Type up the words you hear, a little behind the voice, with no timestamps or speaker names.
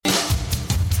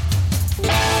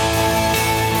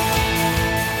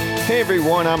Hey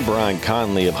everyone, I'm Brian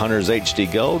Conley of Hunters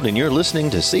HD Gold, and you're listening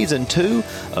to Season 2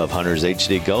 of Hunters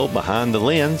HD Gold Behind the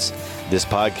Lens. This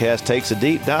podcast takes a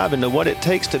deep dive into what it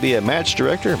takes to be a match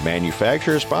director,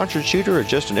 manufacturer, sponsored shooter, or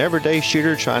just an everyday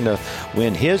shooter trying to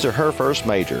win his or her first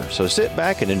major. So sit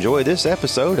back and enjoy this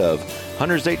episode of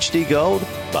Hunters HD Gold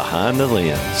Behind the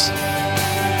Lens.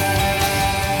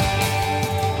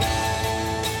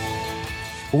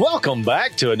 Welcome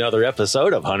back to another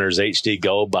episode of Hunters HD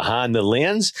Gold Behind the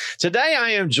Lens. Today I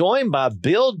am joined by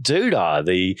Bill Duda,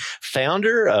 the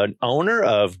founder and owner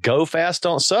of Go Fast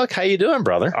Don't Suck. How you doing,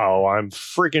 brother? Oh, I'm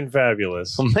freaking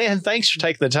fabulous. Well, man, thanks for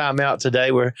taking the time out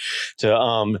today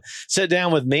to sit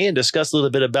down with me and discuss a little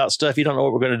bit about stuff. You don't know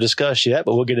what we're going to discuss yet,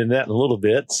 but we'll get into that in a little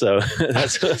bit. So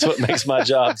that's what makes my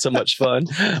job so much fun.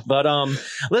 But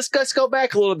let's go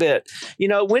back a little bit.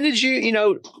 When did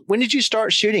you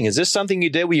start shooting? Is this something you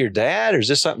did with your dad, or is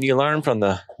this something you learned from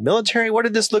the military? What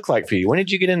did this look like for you? When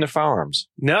did you get into firearms?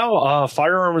 No,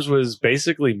 firearms was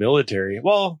basically military.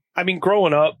 Well, I mean,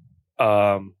 growing up,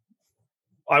 I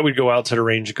would go out to the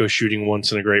range and go shooting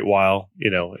once in a great while.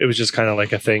 It was just kind of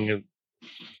like a thing.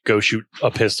 Go shoot a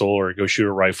pistol or go shoot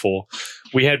a rifle.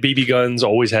 We had BB guns,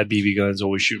 always had BB guns,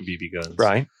 always shooting BB guns.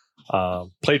 Right.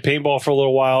 Played paintball for a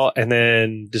little while and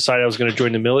then decided I was going to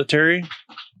join the military,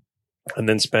 and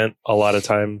then spent a lot of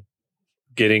time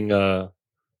getting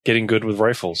good with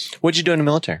rifles. What'd you do in the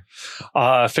military?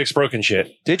 Fix broken shit.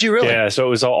 Did you really? Yeah, so it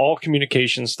was all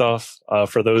communication stuff.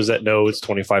 For those that know, it's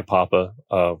 25 Papa,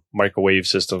 microwave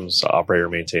systems operator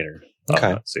maintainer.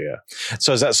 Okay.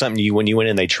 So is that something when you went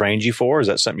in, they trained you for? Or is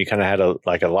that something you kind of had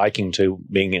a liking to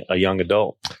being a young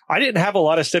adult? I didn't have a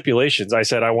lot of stipulations. I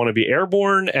said, I want to be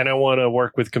airborne and I want to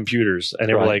work with computers. And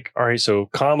they were like, all right, so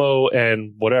commo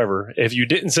and whatever. If you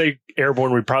didn't say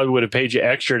airborne, we probably would have paid you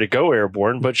extra to go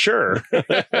airborne, but sure. Very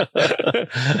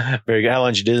good. How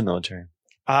long did you do the military?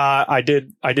 I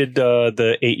did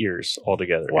the 8 years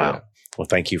altogether. Wow. Yeah. Well,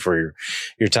 thank you for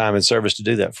your time and service to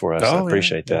do that for us. I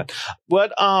appreciate that.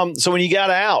 What, so when you got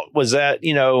out, was that,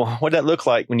 what did that look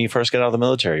like when you first got out of the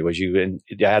military? Was you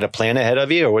had a plan ahead of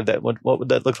you, or what would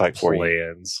that look like for you?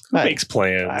 Plans. Who makes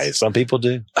plans? Some people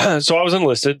do. So I was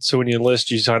enlisted. So when you enlist,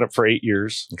 you sign up for 8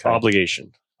 years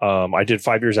obligation. I did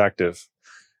 5 years active.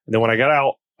 And then when I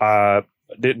got out,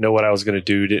 didn't know what I was going to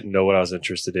do, didn't know what I was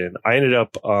interested in. I ended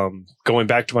up going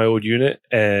back to my old unit,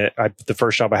 and the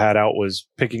first job I had out was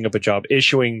picking up a job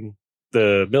issuing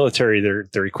the military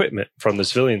their equipment from the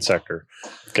civilian sector.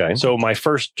 Okay. So my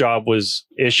first job was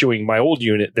issuing my old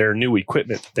unit their new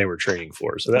equipment that they were training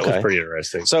for. So that was pretty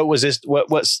interesting. So was this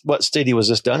what city was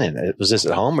this done in? Was this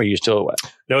at home, or are you still away?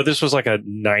 No, this was like a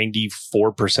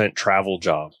 94% travel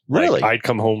job. Really? Like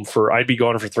I'd be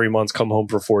gone for 3 months, come home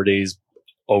for 4 days,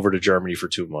 over to Germany for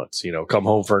 2 months, come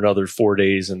home for another 4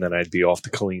 days, and then I'd be off to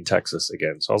Killeen, Texas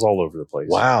again. So I was all over the place.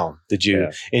 Wow. Did you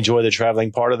enjoy the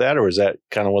traveling part of that, or is that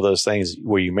kind of one of those things?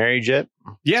 Were you married yet?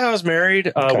 Yeah, I was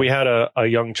married. We had a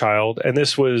young child, and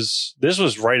this was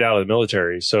right out of the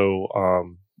military.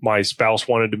 So my spouse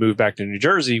wanted to move back to New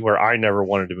Jersey, where I never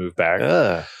wanted to move back.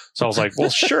 So I was like, well,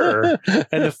 sure.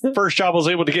 And the first job I was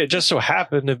able to get just so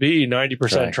happened to be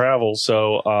 90% travel.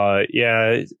 So,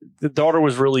 the daughter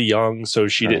was really young, so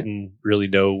she didn't really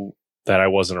know that I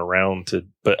wasn't around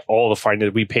but all the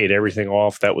finances, we paid everything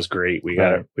off. That was great. We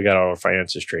got all our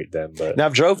finances straight then. But now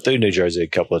I've drove through New Jersey a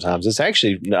couple of times. It's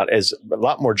actually a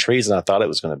lot more trees than I thought it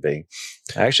was going to be.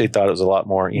 I actually thought it was a lot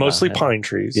more, mostly pine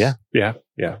trees. Yeah. Yeah.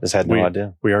 Just had no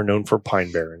idea. We are known for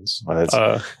pine barrens.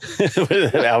 Well,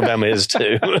 Alabama is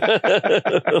too.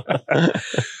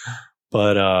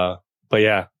 But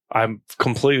yeah. I'm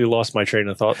completely lost my train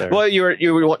of thought there. Well, you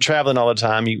were traveling all the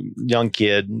time. You young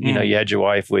kid, you had your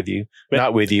wife with you,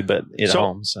 not with you, but at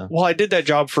home. So, well, I did that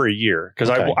job for a year because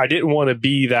I didn't want to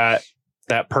be that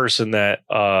person that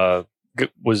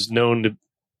was known to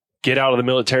get out of the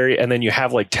military and then you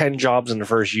have like 10 jobs in the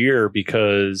first year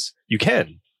because you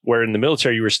can. Where in the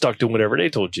military you were stuck doing whatever they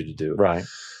told you to do. Right.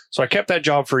 So I kept that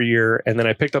job for a year, and then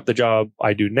I picked up the job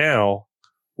I do now,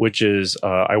 which is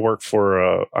I work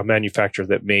for a manufacturer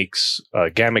that makes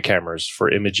gamma cameras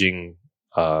for imaging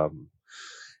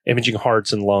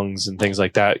hearts and lungs and things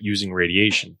like that using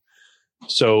radiation.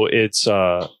 So it's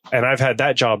and I've had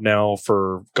that job now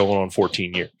for going on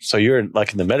 14 years. So you're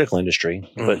like in the medical industry,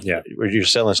 but you're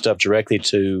selling stuff directly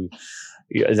to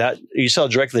you sell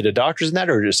directly to doctors in that,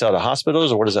 or do you sell to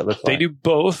hospitals, or what does that look like? They do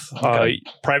both. Okay.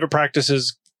 Private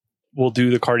practices will do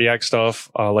the cardiac stuff.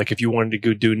 Like if you wanted to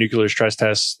go do nuclear stress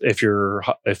tests, if your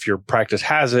practice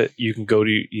has it, you can go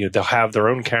to, they'll have their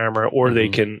own camera, or they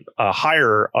can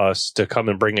hire us to come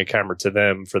and bring a camera to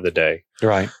them for the day.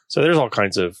 Right. So there's all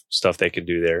kinds of stuff they can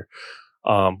do there.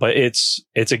 But it's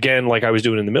again, like I was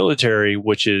doing in the military,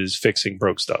 which is fixing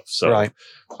broke stuff. So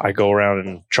I go around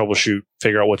and troubleshoot,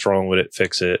 figure out what's wrong with it,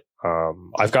 fix it.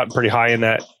 I've gotten pretty high in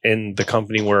that in the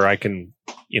company where I can,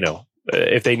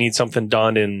 if they need something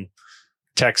done in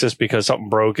Texas because something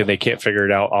broke and they can't figure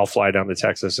it out, I'll fly down to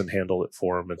Texas and handle it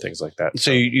for them and things like that.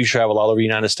 So you travel all over the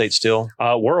United States still?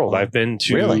 World. I've been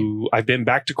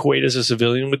back to Kuwait as a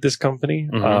civilian with this company.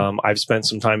 Mm-hmm. I've spent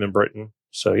some time in Britain.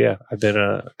 So yeah, I've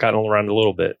been gotten all around a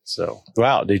little bit. So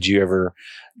wow, does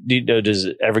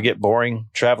it ever get boring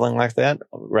traveling like that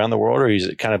around the world, or is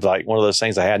it kind of like one of those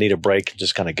things I need a break and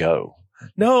just kind of go?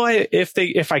 No,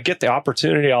 if I get the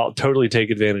opportunity, I'll totally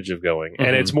take advantage of going. Mm-hmm.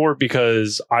 And it's more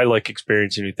because I like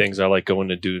experiencing new things. I like going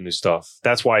to do new stuff.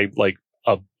 That's why like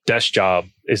a desk job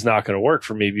is not going to work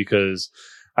for me because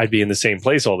I'd be in the same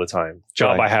place all the time.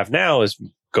 Job I have now is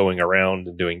going around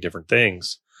and doing different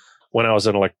things. When I was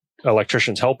an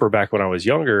electrician's helper back when I was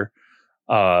younger,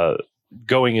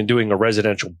 going and doing a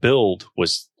residential build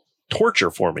was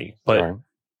torture for me. But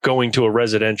going to a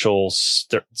residential,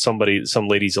 some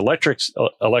lady's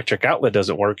electric outlet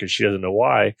doesn't work and she doesn't know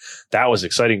why. That was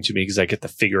exciting to me because I get to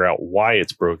figure out why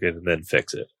it's broken and then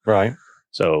fix it. Right.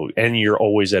 So, and you're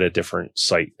always at a different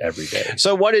site every day.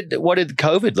 So what did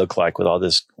COVID look like with all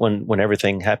this when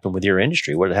everything happened with your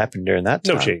industry? What happened during that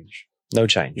time? No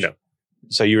change. No.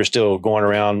 So you were still going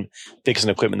around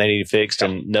fixing equipment they needed fixed,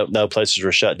 and no places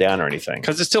were shut down or anything?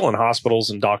 Because it's still in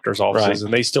hospitals and doctors' offices,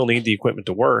 and they still need the equipment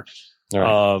to work.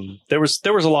 Right. There was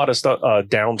a lot of stuff,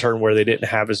 downturn where they didn't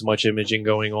have as much imaging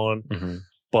going on, mm-hmm.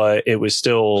 but it was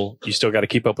you still got to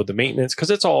keep up with the maintenance because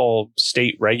it's all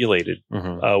state regulated,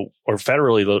 mm-hmm. Or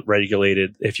federally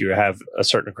regulated if you have a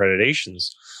certain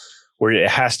accreditations where it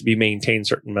has to be maintained a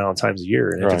certain amount of times a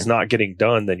year. And if it's not getting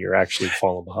done, then you're actually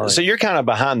falling behind. So you're kind of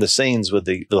behind the scenes with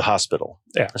the hospital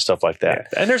and stuff like that.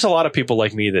 Yeah. And there's a lot of people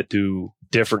like me that do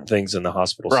different things in the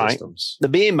hospital systems. The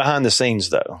being behind the scenes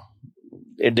though,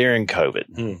 during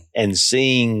COVID and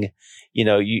seeing,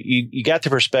 you got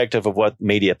the perspective of what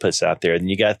media puts out there, and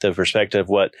you got the perspective of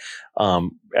what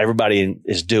everybody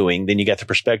is doing. Then you got the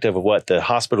perspective of what the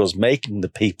hospital is making the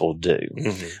people do.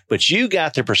 Mm-hmm. But you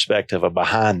got the perspective of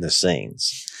behind the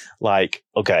scenes. Like,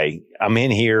 okay, I'm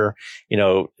in here,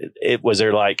 was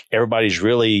there like everybody's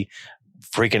really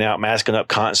freaking out, masking up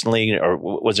constantly, or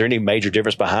was there any major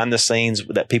difference behind the scenes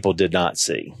that people did not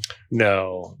see?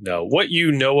 No. What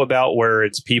you know about where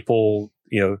it's people,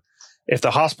 if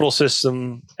the hospital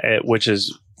system, which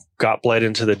has got bled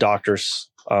into the doctors,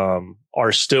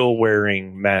 are still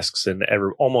wearing masks in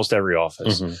almost every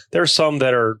office. Mm-hmm. There's some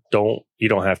that you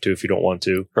don't have to if you don't want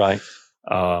to. Right.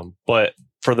 But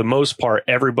for the most part,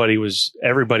 everybody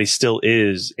still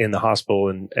is in the hospital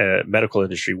and medical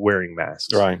industry wearing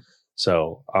masks. Right.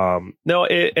 So,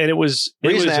 it was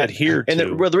adhered to.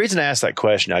 The reason I asked that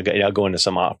question, I go into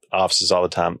some offices all the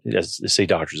time to see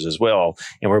doctors as well,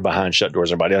 and we're behind shut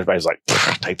doors. Everybody's like,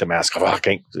 take the mask off. I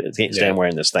can't stand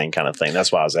wearing this thing kind of thing.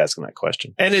 That's why I was asking that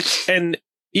question. And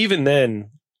even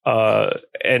then,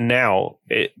 and now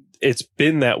it's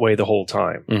been that way the whole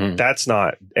time. Mm-hmm. That's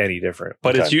not any different,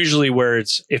 but it's usually where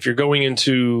if you're going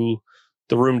into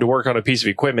the room to work on a piece of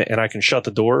equipment and I can shut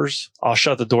the doors, I'll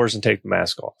shut the doors and take the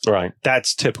mask off. Right.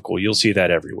 That's typical. You'll see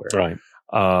that everywhere. Right.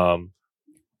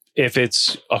 If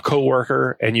it's a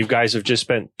coworker and you guys have just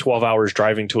spent 12 hours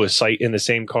driving to a site in the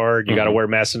same car, you got to wear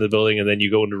masks in the building, and then you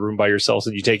go into a room by yourself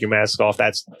and you take your mask off.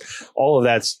 All of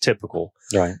that's typical.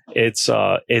 Right. It's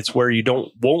where you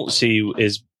won't see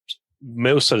is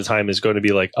most of the time is going to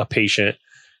be like a patient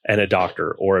and a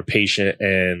doctor, or a patient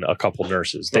and a couple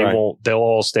nurses. They'll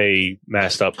all stay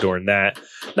masked up during that.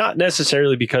 Not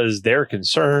necessarily because they're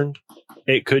concerned.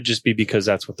 It could just be because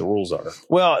that's what the rules are.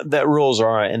 Well, that rules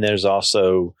are, and there's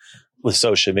also with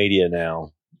social media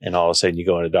now, and all of a sudden you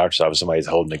go in a doctor's office, somebody's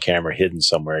holding a camera hidden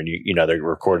somewhere, and they're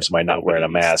recording somebody not wearing a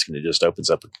mask, and it just opens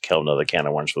up another can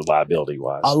of worms with liability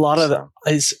wise. A lot of that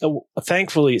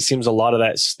thankfully, it seems a lot of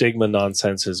that stigma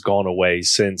nonsense has gone away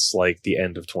since like the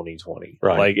end of 2020.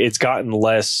 Right. Like it's gotten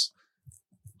less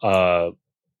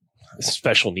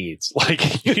special needs.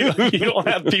 Like you don't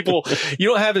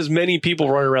have as many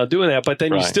people running around doing that, but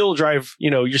then you still drive,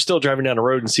 you're still driving down the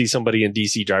road and see somebody in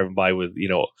DC driving by with,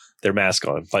 their mask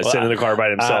on, sitting in the car by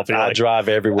themselves. I drive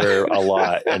everywhere a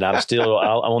lot, and I'm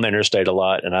on the interstate a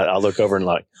lot, and I look over and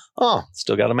like, oh,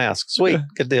 still got a mask. Sweet.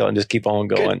 Good deal. And just keep on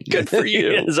going. Good for you.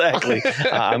 Exactly.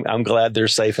 I'm glad they're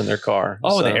safe in their car.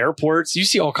 Oh, the airports. You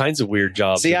see all kinds of weird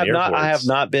jobs. See, I have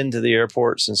not been to the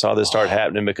airport since all this started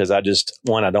happening, because I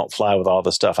don't fly with all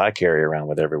the stuff I carry around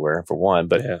with everywhere, for one.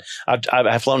 But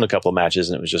I've flown a couple of matches,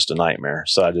 and it was just a nightmare.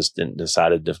 So I just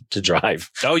decided to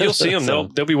drive. Oh, you'll see them.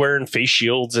 They'll be wearing face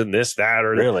shields and doing this, that,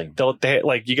 or really.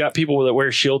 Like you got people that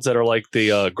wear shields that are like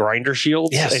the grinder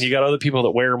shields, yes. and you got other people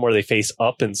that wear them where they face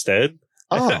up instead.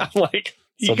 Oh, I'm like.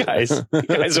 You guys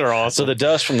are awesome. So the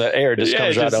dust from the air just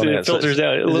comes right on it. It filters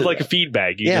out. It looks like a feed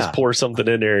bag. You just pour something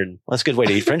in there. And that's a good way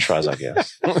to eat French fries, I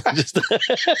guess.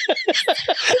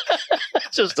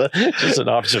 just an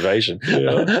observation.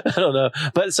 Yeah. I don't know.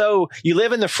 But so you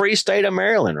live in the free state of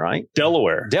Maryland, right?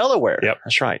 Delaware. Yep.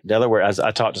 That's right. Delaware. As I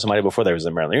talked to somebody before they was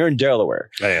in Maryland. You're in Delaware.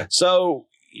 Oh, yeah. So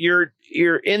you're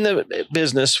in the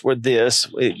business with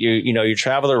this. You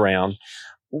travel around.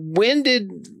 When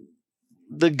did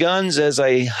the guns as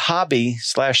a hobby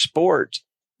 / sport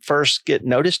first get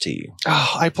noticed to you?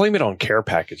 Oh, I blame it on care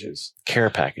packages. Care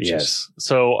packages. Yes.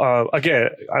 So again,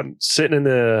 I'm sitting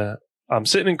in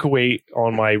Kuwait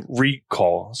on my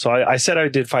recall. So I said I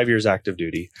did 5 years active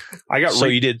duty.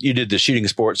 You did the shooting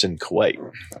sports in Kuwait.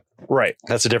 Right.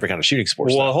 That's a different kind of shooting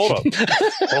sports. Well, hold on.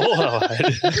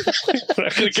 We're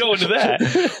not going to go into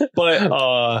that.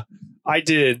 But I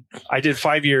did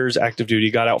 5 years active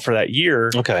duty, got out for that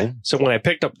year. Okay. So when I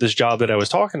picked up this job that I was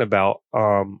talking about,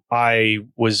 I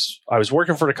was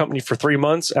working for the company for 3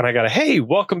 months, and I got a, "Hey,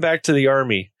 welcome back to the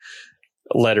Army"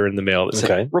 letter in the mail that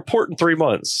said, "Report in 3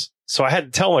 months." So I had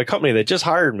to tell my company that just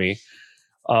hired me,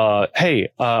 "Hey,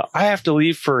 I have to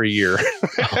leave for a year."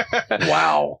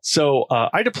 Wow. So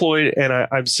I deployed, and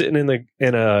I'm sitting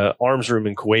in a arms room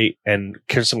in Kuwait, and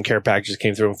some care packages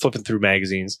came through. I'm flipping through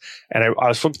magazines, and I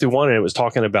was flipping through one, and it was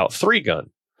talking about 3-gun,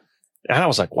 and I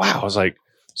was like, "Wow!" I was like,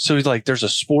 "So like, there's a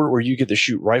sport where you get to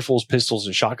shoot rifles, pistols,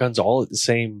 and shotguns all at the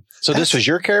same." So this was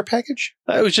your care package?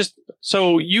 It was just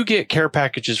so you get care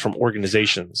packages from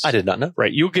organizations. I did not know.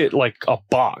 Right, you get like a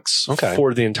box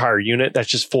for the entire unit that's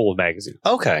just full of magazines.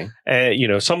 Okay,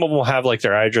 and some of them will have like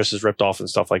their addresses ripped off and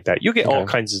stuff like that. You get all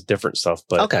kinds of different stuff.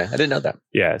 But I didn't know that.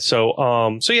 Yeah, so I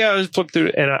was flipped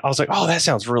through, and I was like, "Oh, that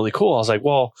sounds really cool." I was like,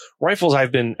 "Well, rifles,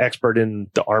 I've been expert in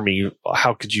the Army.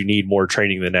 How could you need more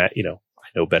training than that? I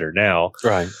know better now."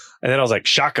 Right. And then I was like,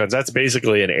 shotguns, that's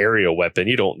basically an aerial weapon.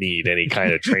 You don't need any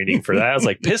kind of training for that. I was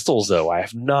like, pistols, though. I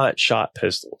have not shot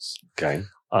pistols. Okay.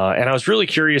 And I was really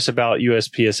curious about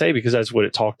USPSA because that's what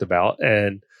it talked about.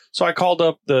 And so I called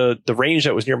up the range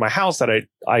that was near my house that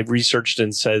I researched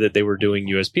and said that they were doing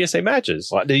USPSA matches.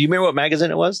 Well, do you remember what magazine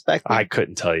it was back then? I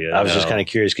couldn't tell you. I was just kind of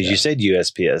curious because you said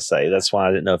USPSA. That's why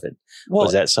I didn't know if it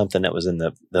was that something that was in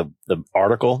the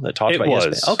article that talked about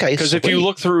USPSA. Okay. Because if you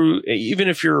look through, even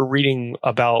if you're reading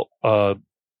about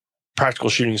practical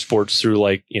shooting sports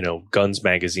through Guns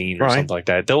Magazine or something like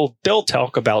that, they'll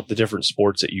talk about the different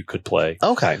sports that you could play.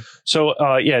 Okay. So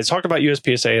it talked about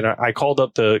USPSA, and I called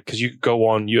up because you could go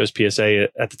on USPSA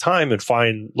at the time and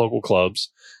find local clubs,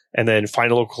 and then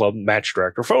find a local club match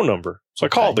director phone number. So I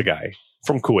called the guy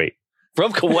from Kuwait.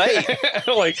 From Kuwait.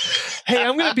 I'm like, "Hey,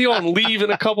 I'm going to be on leave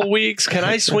in a couple weeks. Can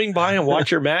I swing by and watch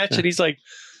your match?" And he's like,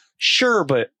 "Sure,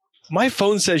 but my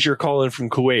phone says you're calling from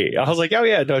Kuwait." I was like, "Oh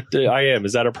yeah, no, I am.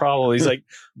 Is that a problem?" He's like,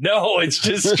 "No, it's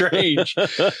just strange."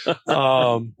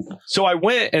 So I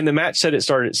went, and the match said it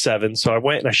started at 7. So I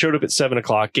went, and I showed up at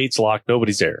 7:00. Gates locked.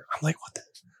 Nobody's there. I'm like, "What the?"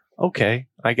 Okay,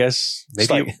 I guess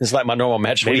maybe it's like my normal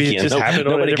match weekend. It just happened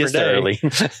on a different day. Early.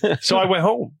 So I went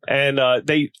home, and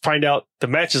they find out the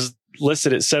match is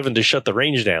listed at 7 to shut the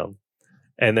range down.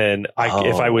 And then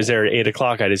if I was there at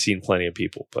 8:00, I'd have seen plenty of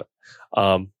people. But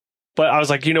I was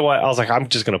like, you know what? I was like, I'm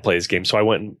just going to play this game. So I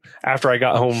went, and after I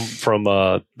got home from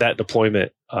that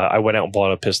deployment, I went out and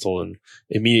bought a pistol and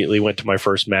immediately went to my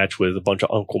first match with a bunch of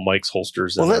Uncle Mike's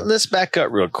holsters. Well, let's back up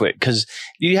real quick, because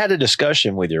you had a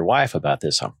discussion with your wife about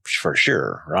this, for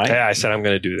sure, right? Yeah, I said, I'm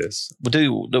going to do this.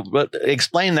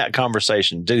 Explain that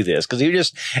conversation. Do this,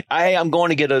 because I'm going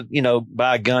to get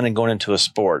buy a gun and going into a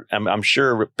sport. I'm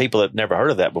sure people have never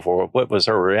heard of that before. What was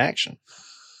her reaction?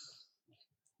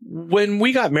 When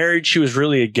we got married, she was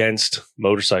really against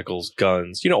motorcycles,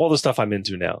 guns, all the stuff I'm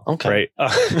into now. Okay. Right.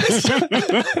 So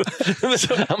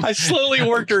I slowly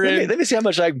worked her in. Let me see how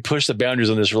much I can push the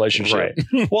boundaries on this relationship.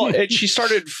 Right. Well, and she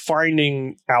started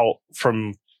finding out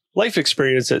from life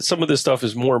experience that some of this stuff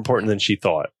is more important than she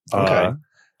thought. Okay.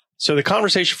 So the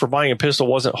conversation for buying a pistol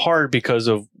wasn't hard because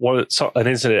of an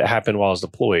incident that happened while I was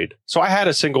deployed. So I had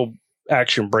a single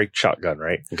action break shotgun,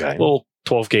 right? Okay. Little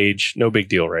 12 gauge, no big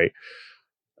deal, right?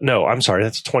 No, I'm sorry.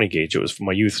 That's a 20 gauge. It was from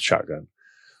my youth shotgun.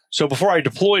 So before I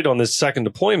deployed on this second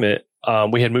deployment,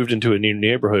 we had moved into a new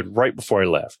neighborhood right before I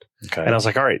left. Okay. And I was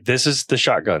like, all right, this is the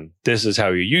shotgun. This is how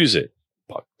you use it.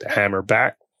 Put the hammer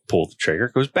back, pull the trigger,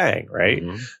 goes bang, right?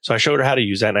 Mm-hmm. So I showed her how to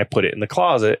use that, and I put it in the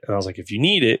closet. And I was like, if you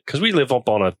need it, because we live up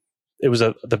on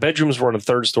the bedrooms were on the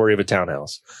 3rd story of a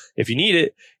townhouse. If you need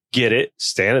it, get it,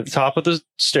 stand at the top of the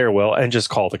stairwell, and just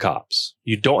call the cops.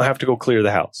 You don't have to go clear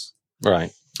the house.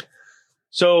 Right.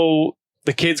 So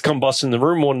the kids come busting in the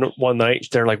room one night.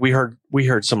 They're like, we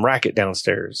heard some racket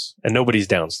downstairs, and nobody's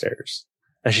downstairs.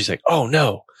 And she's like, oh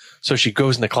no. So she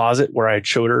goes in the closet where I had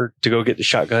showed her to go get the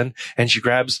shotgun, and she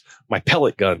grabs my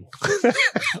pellet gun.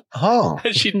 Oh.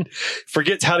 And she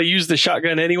forgets how to use the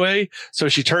shotgun anyway. So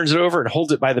she turns it over and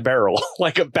holds it by the barrel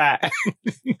like a bat.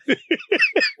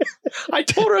 I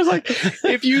told her, I was like,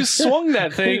 if you swung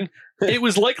that thing, it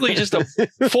was likely just a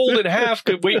fold in half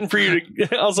waiting for you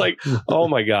to. I was like, oh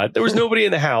my God. There was nobody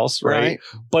in the house, right?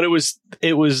 But it was,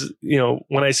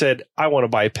 when I said I want to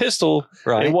buy a pistol,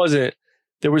 it wasn't,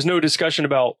 there was no discussion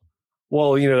about,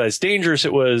 well, that's dangerous.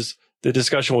 The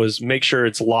discussion was make sure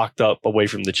it's locked up away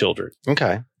from the children.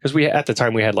 Okay. Because at the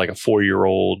time we had like a 4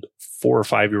 or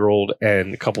 5 year old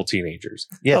and a couple teenagers.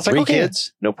 Yeah. I was 3 like,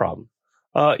 kids? No problem.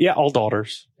 Yeah. All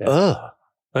daughters. Yeah. Ugh.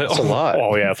 That's a lot.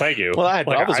 Oh yeah, thank you. Well, I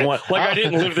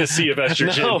didn't live this sea of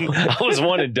estrogen. No, I was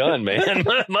one and done, man.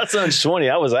 My son's 20.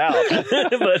 I was out.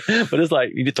 but it's like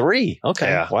you did 3. Okay.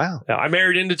 Yeah. Wow. I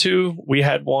married into 2. We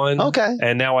had 1. Okay.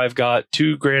 And now I've got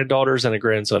 2 granddaughters and a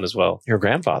grandson as well. Your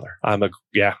grandfather. I'm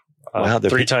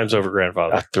 3 times over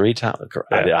grandfather. 3 times.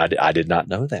 Yeah. I did not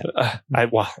know that.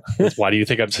 Why do you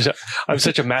think I'm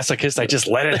such a masochist? I just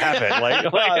let it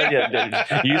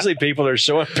happen. Usually people are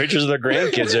showing pictures of their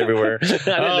grandkids everywhere.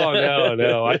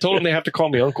 No. I told them they have to call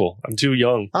me uncle. I'm too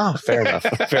young. Oh, fair enough.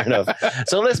 Fair enough.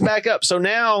 So let's back up. So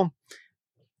now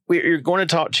you're going to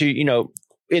talk to,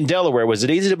 in Delaware. Was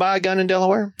it easy to buy a gun in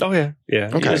Delaware? Oh, yeah.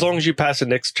 Yeah. Okay. As long as you pass a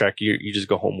NICS check, you just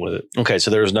go home with it. Okay. So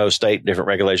there was no state different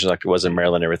regulations like there was in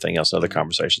Maryland and everything else, other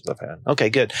conversations I've had. Okay,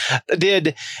 good.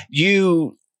 Did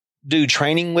you do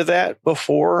training with that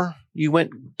before you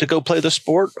went to go play the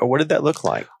sport, or what did that look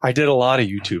like? I did a lot of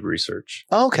YouTube research.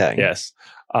 Okay. Yes.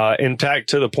 In fact,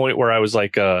 to the point where I was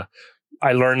like, I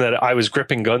learned that I was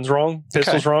gripping guns wrong,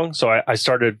 pistols wrong. So I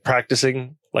started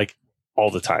practicing like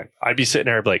all the time. I'd be sitting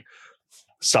there, I'd be like,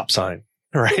 stop sign,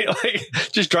 right? Like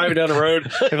just driving down the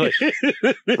road, and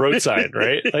like road sign,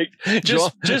 right? Like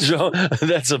just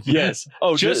that's a yes.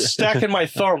 Oh, just stacking my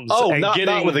thumbs. Oh, and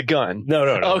not with a gun. No.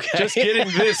 Okay, just getting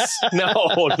this. No.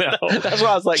 That's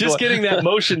why I was like, just getting that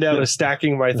motion down of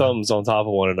stacking my thumbs on top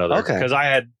of one another. Okay, because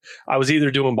I was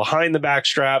either doing behind the back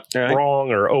strap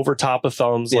wrong or over top of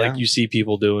thumbs, like you see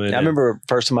people doing. I remember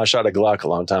first time I shot a Glock a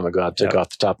long time ago, I took off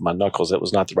the top of my knuckles. It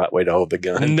was not the right way to hold the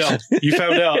gun. No, you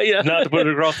found out not to put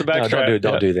it across the back strap.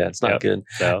 Don't do that. It's not good.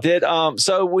 No.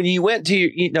 So when you went to,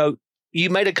 you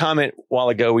made a comment a while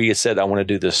ago where you said, I want to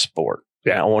do this sport.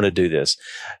 Yeah, I want to do this.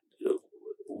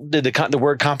 Did the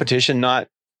word competition not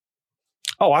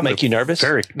make you nervous?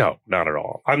 No, not at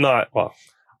all. I'm not. Well,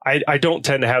 I don't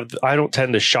tend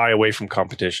to shy away from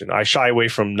competition. I shy away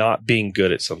from not being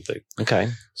good at something. Okay.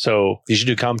 So did you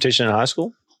do competition in high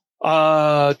school?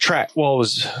 Track. Well, it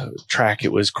was track.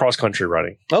 It was cross country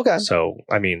running. Okay. So,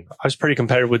 I mean, I was pretty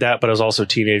competitive with that, but I was also a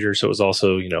teenager. So it was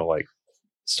also, like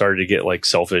started to get like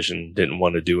selfish and didn't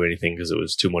want to do anything because it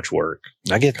was too much work.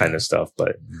 I get kind of stuff.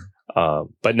 But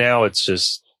now it's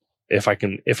just, if I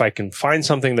can find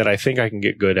something that I think I can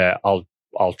get good at,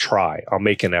 I'll try. I'll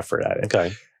make an effort at it.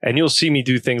 Okay. And you'll see me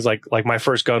do things like my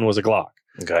first gun was a Glock.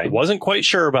 Okay. I wasn't quite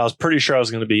sure, but I was pretty sure I was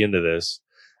going to be into this.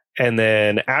 And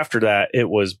then after that, it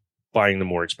was buying the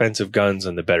more expensive guns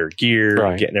and the better gear,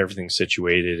 and getting everything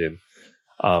situated. And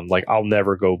I'll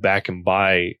never go back and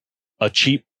buy a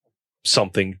cheap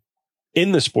something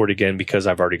in the sport again because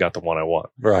I've already got the one I want.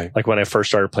 Right. Like when I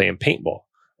first started playing paintball,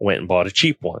 I went and bought a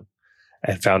cheap one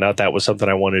and found out that was something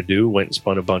I wanted to do, went and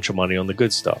spent a bunch of money on the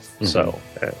good stuff. Mm-hmm. So,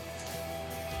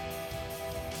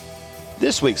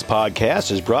 This week's podcast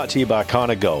is brought to you by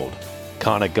Kona Gold.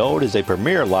 Kona Gold is a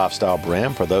premier lifestyle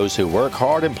brand for those who work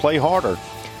hard and play harder.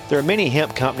 There are many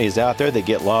hemp companies out there that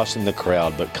get lost in the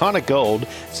crowd, but Kona Gold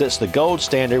sets the gold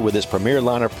standard with its premier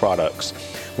line of products.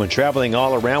 When traveling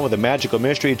all around with a Magical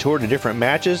Mystery Tour to different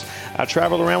matches, I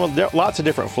traveled around with lots of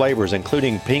different flavors,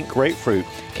 including pink grapefruit,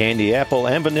 candy apple,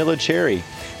 and vanilla cherry.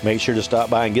 Make sure to stop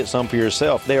by and get some for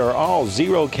yourself. They are all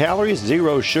 0 calories,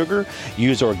 0 sugar,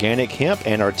 use organic hemp,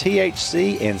 and are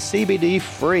THC and CBD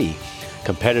free.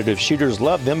 Competitive shooters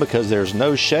love them because there's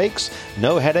no shakes,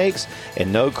 no headaches,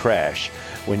 and no crash.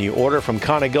 When you order from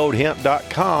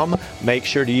KonaGoldHemp.com, make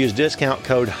sure to use discount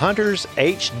code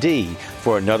HuntersHD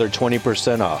for another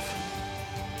 20% off.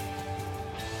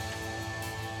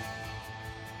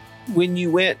 When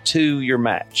you went to your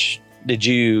match,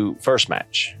 first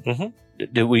match, mm-hmm.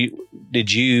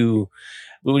 did you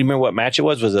you remember what match it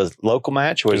was? Was it a local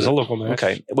match? Or it was a local match.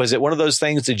 Okay. Was it one of those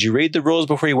things? Did you read the rules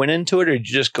before you went into it, or did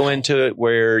you just go into it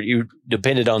where you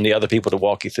depended on the other people to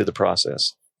walk you through the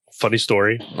process? Funny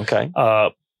story. Okay.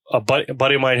 A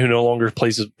buddy of mine who no longer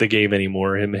plays the game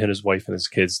anymore, him and his wife and his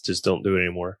kids just don't do it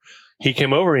anymore. He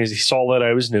came over and he saw that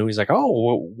I was new. He's like,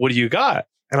 "Oh, what do you got?"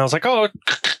 And I was like, "Oh,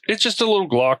 it's just a little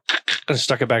Glock," and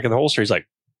stuck it back in the holster. He's like,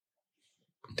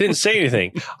 didn't say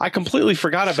anything. I completely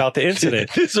forgot about the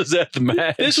incident. This was at the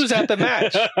match. This was at the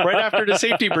match, right after the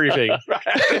safety briefing. Right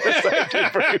after the safety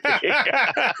briefing.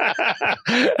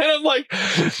 And I'm like,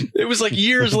 it was like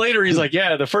years later. He's like,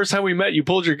 yeah, the first time we met, you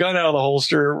pulled your gun out of the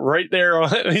holster right there.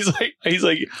 He's like,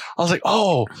 I was like,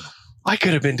 oh, I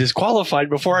could have been disqualified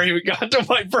before I even got to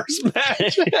my first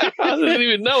match. I didn't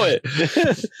even know it.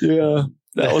 Yeah,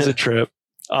 that was a trip.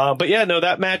 But yeah, no,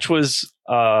 that match was,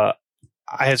 I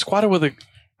had squatted with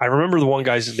I remember the one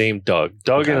guy's name, Doug.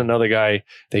 Doug and another guy,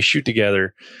 they shoot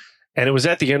together. And it was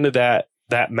at the end of that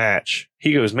match.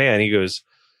 He goes,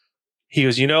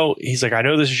 he's like, I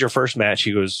know this is your first match.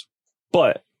 He goes,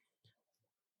 but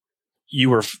you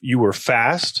were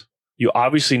fast. You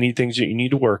obviously need things that you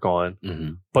need to work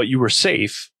on, but you were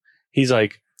safe. He's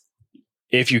like,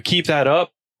 if you keep that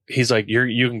up, he's like,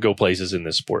 you can go places in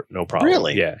this sport, no problem.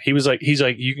 Really? Yeah. He's like,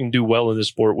 you can do well in this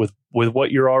sport with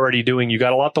what you're already doing. You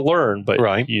got a lot to learn, but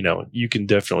you can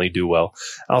definitely do well.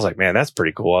 I was like, man, that's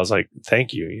pretty cool. I was like,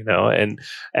 thank you, And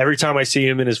every time I see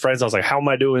him and his friends, I was like, how am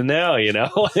I doing now?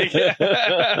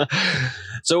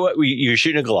 So you're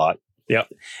shooting a Glock.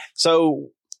 Yep.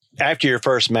 So after your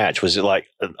first match, was it like,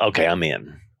 okay, I'm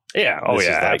in? Yeah. Oh,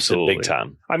 yeah. Absolutely. Big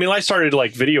time. I mean, I started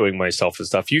like videoing myself and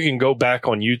stuff. You can go back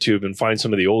on YouTube and find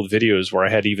some of the old videos where I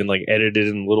had even like edited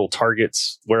in little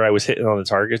targets where I was hitting on the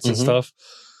targets and stuff.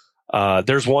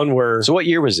 There's one where. So what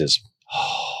year was this?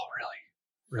 Oh, really?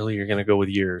 Really? You're going to go with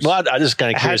years? Well, I just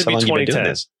kind of curious how long you've been doing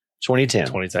this. 2010.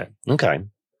 2010. Okay.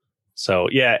 So,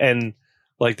 yeah. And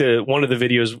like one of the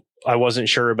videos, I wasn't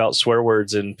sure about swear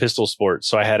words in pistol sports,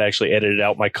 so I had actually edited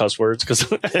out my cuss words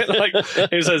because, like,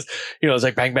 it says, it's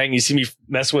like bang bang. You see me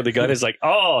messing with the gun, it's like,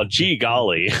 oh, gee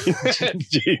golly,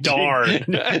 darn.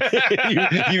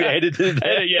 you edited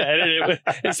that? Yeah, edited it.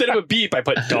 Instead of a beep, I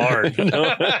put darn.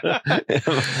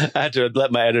 I had to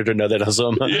let my editor know that I was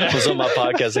on my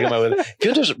podcast. If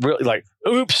you just really like,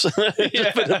 oops,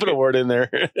 just put a word in there.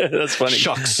 That's funny.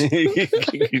 Shucks.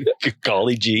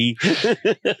 Golly gee.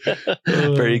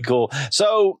 Very cool.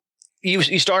 So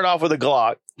you start off with a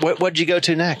Glock. What'd you go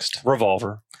to next?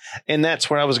 Revolver. And that's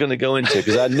where I was going to go into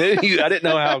because I knew I didn't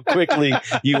know how quickly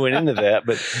you went into that.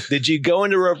 But did you go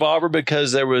into revolver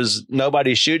because there was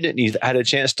nobody shooting it and you had a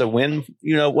chance to win?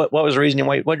 What was the reason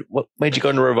what made you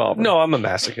go into revolver? No, I'm a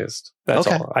masochist. That's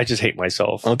all. I just hate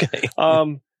myself. Okay.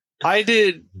 I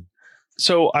did.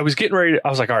 So I was getting ready. I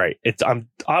was like, all right, I'm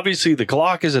obviously the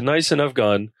Glock is a nice enough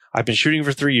gun. I've been shooting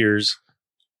for 3 years.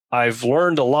 I've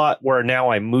learned a lot where now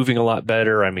I'm moving a lot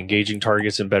better. I'm engaging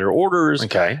targets in better orders.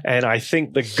 Okay. And I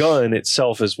think the gun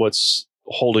itself is what's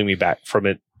holding me back from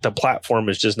it. The platform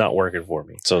is just not working for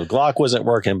me. So the Glock wasn't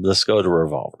working. Let's go to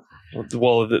revolver.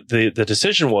 Well, the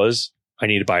decision was I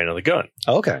need to buy another gun.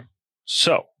 Okay.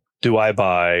 So do I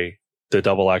buy the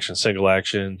double action, single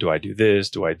action? Do I do this?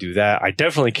 Do I do that? I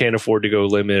definitely can't afford to go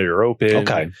limited or open.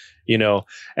 Okay. And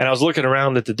I was looking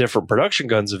around at the different production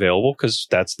guns available because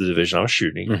that's the division I was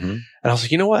shooting. And I was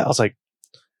like, you know what? I was like,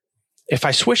 if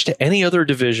I switch to any other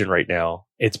division right now,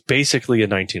 it's basically a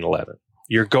 1911.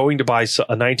 You're going to buy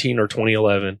a 19 or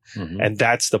 2011, and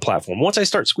that's the platform. Once I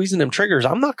start squeezing them triggers,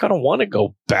 I'm not going to want to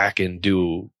go back and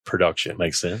do production.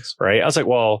 Makes sense. Right? I was like,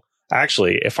 well,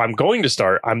 actually, if I'm going to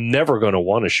start, I'm never going to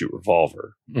want to shoot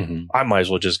revolver. I might as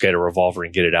well just get a revolver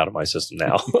and get it out of my system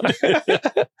now.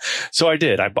 So I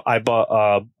did. I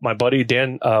bought my buddy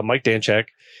Mike Danchek.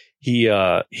 He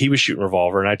was shooting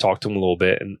revolver, and I talked to him a little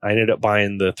bit, and I ended up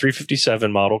buying the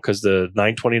 357 model because the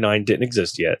 929 didn't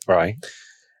exist yet. Right.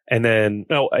 And then,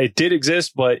 no, it did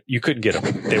exist, but you couldn't get them.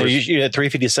 You had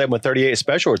 357 with 38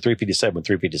 special or 357 with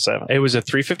 357? It was a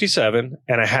 357,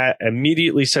 and I had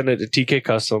immediately sent it to TK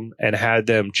Custom and had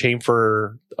them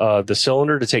chamfer the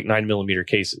cylinder to take 9mm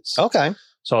cases. Okay.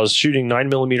 So I was shooting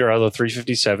 9mm out of the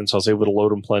 357, so I was able to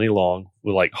load them plenty long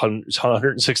with like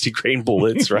 160 grain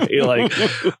bullets, right?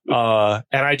 And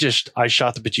I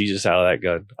shot the bejesus out of that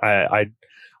gun.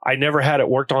 I never had it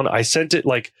worked on. I sent it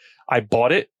I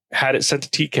bought it. Had it sent to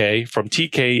TK. From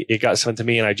TK, it got sent to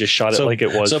me, and I just shot it like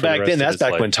it was. So back then, that's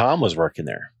back when Tom was working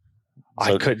there.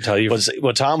 So I couldn't tell you.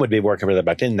 Well, Tom would be working for that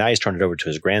back then. Now he's turned it over to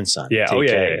his grandson. Yeah. TK. Oh,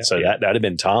 yeah. So that'd have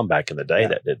been Tom back in the day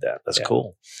that did that. That's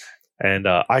cool. And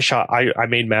I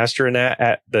made master in that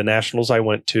at the nationals I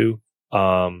went to.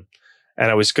 And and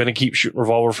I was going to keep shooting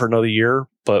revolver for another year,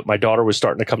 but my daughter was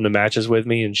starting to come to matches with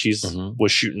me, and she's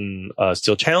was shooting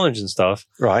Steel Challenge and stuff.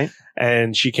 Right.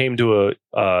 And she came to a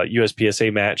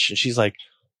USPSA match, and she's like,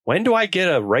 when do I get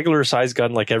a regular size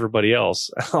gun like everybody else?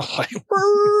 I'm like,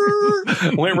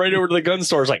 went right over to the gun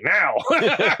store. I was like, now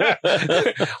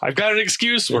I've got an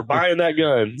excuse. We're buying that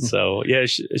gun. So yeah,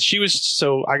 she was,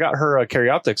 so I got her a Carry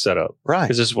Optics set up. Right.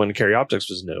 Because this is when Carry Optics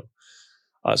was new.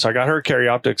 So I got her Carry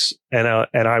Optics, and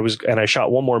I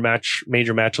shot one more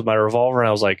major match with my revolver, and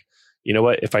I was like, you know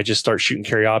what? If I just start shooting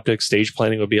Carry Optics, stage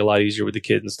planning would be a lot easier with the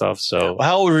kid and stuff. So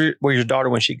how old were your daughter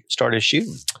when she started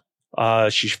shooting?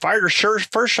 She fired her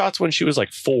first shots when she was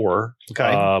like 4.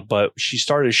 Okay. But she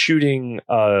started shooting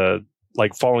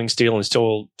like Falling Steel and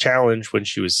Steel Challenge when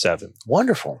she was 7.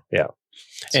 Wonderful. Yeah.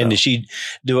 And did she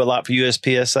do a lot for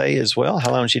USPSA as well?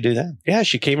 How long did she do that? Yeah,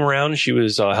 she came around. She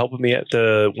was helping me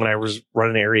when I was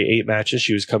running Area 8 matches.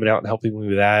 She was coming out and helping me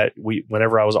with that.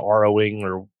 Whenever I was ROing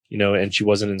or, and she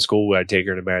wasn't in school, I'd take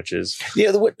her to matches.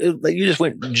 Yeah, you just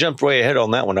jumped way ahead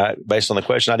on that one. Based on the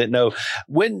question, I didn't know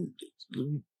when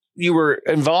you were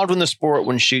involved in the sport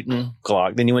when shooting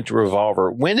Glock. Then you went to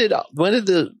revolver.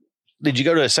 Did you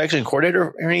go to a section coordinator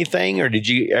or anything, or did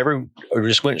you ever, or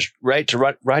just went right to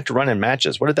running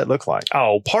matches? What did that look like?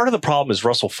 Oh, part of the problem is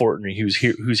Russell Fortney, who's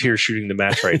here shooting the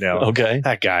match right now. Okay,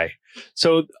 that guy.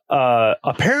 So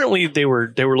apparently they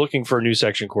were looking for a new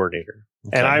section coordinator,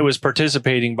 and I was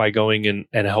participating by going in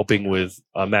and helping with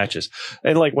matches.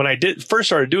 And like when I first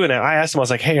started doing it, I asked them, I was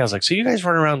like, so you guys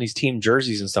run around these team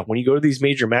jerseys and stuff. When you go to these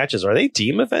major matches, are they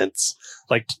team events?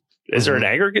 Like, is there an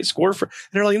aggregate score for? And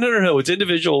they're like, no, it's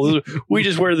individual. We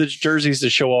just wear the jerseys to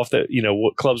show off that,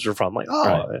 what clubs we're from. I'm like,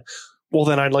 right. Well,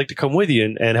 then I'd like to come with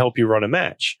you and help you run a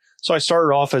match. So I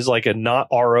started off as like a not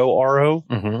RO.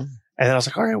 Mm-hmm. And then I was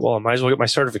like, all right, well, I might as well get my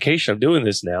certification. I'm doing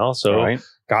this now. So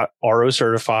got RO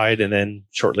certified. And then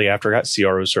shortly after I got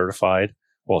CRO certified.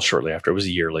 Well, shortly after, it was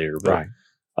a year later,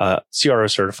 but CRO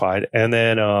certified. And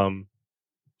then,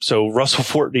 so Russell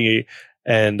Fortney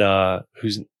and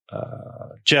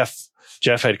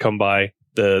Jeff had come by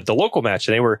the local match,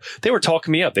 and they were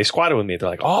talking me up. They squatted with me. They're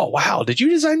like, "Oh wow, did you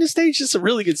design this stage? This is a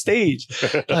really good stage."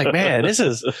 They're like, man, this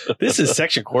is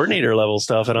section coordinator level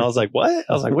stuff. And I was like, what?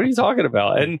 I was like, what are you talking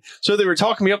about? And so they were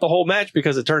talking me up the whole match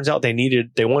because it turns out they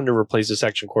wanted to replace the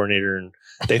section coordinator, and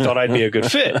they thought I'd be a good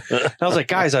fit. And I was like,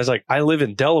 guys, I live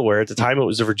in Delaware. At the time, it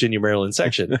was the Virginia, Maryland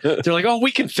section. They're like, oh,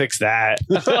 we can fix that.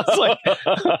 I was like,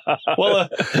 well,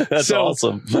 that's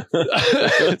awesome.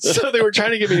 So they were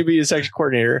trying to get me to be a section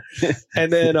coordinator.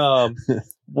 And then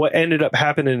what ended up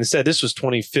happening instead, this was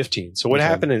 2015. So what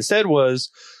happened instead was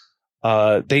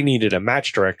they needed a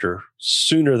match director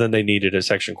sooner than they needed a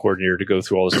section coordinator to go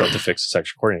through all the stuff to fix the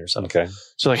section coordinator stuff. Okay.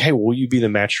 So like, hey, will you be the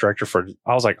match director for?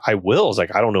 I was like, I will. I was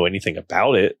like, I don't know anything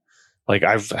about it. Like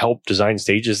I've helped design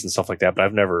stages and stuff like that, but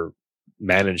I've never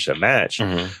managed a match.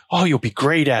 Mm-hmm. Oh, you'll be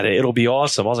great at it. It'll be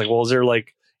awesome. I was like, well, is there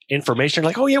like information?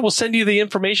 Like, oh yeah, we'll send you the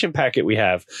information packet we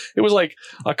have. It was like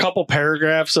a couple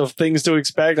paragraphs of things to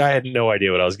expect. I had no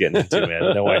idea what I was getting into,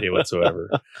 man. No idea whatsoever.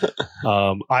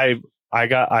 I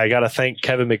got to thank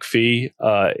Kevin McPhee.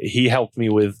 He helped me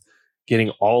with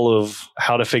getting all of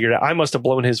how to figure it out. I must have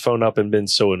blown his phone up and been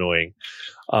so annoying.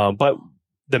 But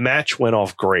the match went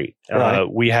off great.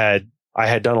 Right. I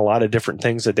had done a lot of different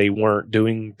things that they weren't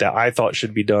doing that I thought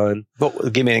should be done.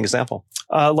 But give me an example.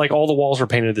 Like all the walls were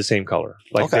painted the same color.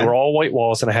 Like they were all white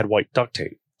walls, and I had white duct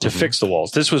tape to fix the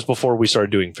walls. This was before we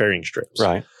started doing fairing strips.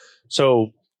 Right.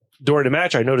 So during the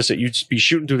match, I noticed that you'd be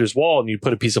shooting through this wall and you'd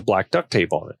put a piece of black duct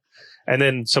tape on it. And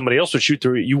then somebody else would shoot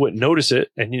through it. You wouldn't notice it.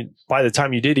 And by the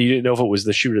time you did, you didn't know if it was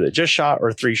the shooter that just shot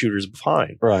or 3 shooters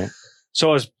behind. Right.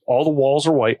 So as all the walls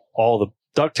were white, all the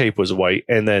duct tape was white,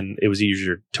 and then it was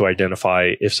easier to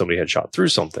identify if somebody had shot through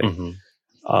something.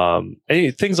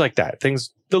 And things like that,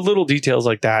 the little details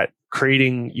like that,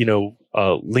 creating,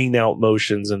 lean out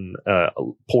motions and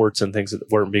ports and things that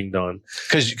weren't being done.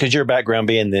 Because your background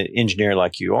being the engineer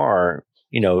like you are,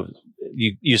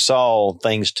 you saw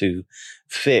things to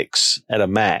fix at a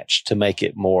match to make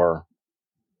it more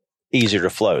easier to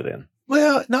flow then.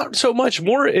 Well, not so much.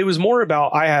 It was more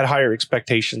about I had higher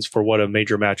expectations for what a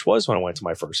major match was when I went to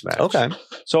my first match. Okay.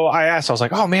 So I was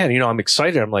like, oh man, I'm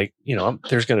excited. I'm like,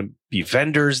 there's going to be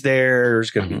vendors there.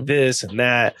 There's going to be this and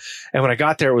that. And when I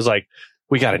got there, it was like,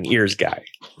 we got an ears guy.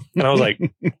 And I was like,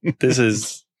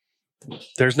 there's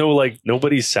no like,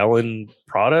 nobody's selling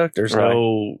product. There's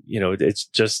no, it's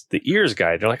just the ears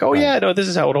guy. They're like, oh yeah, no, this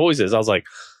is how it always is. I was like,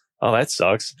 oh, that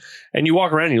sucks. And you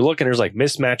walk around and you look and there's like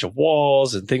mismatch of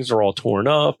walls and things are all torn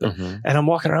up. And I'm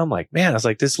walking around, I'm like, man, I was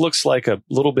like, this looks like a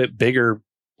little bit bigger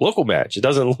local match. It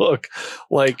doesn't look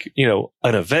like, an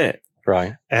event.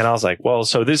 Right. And I was like, well,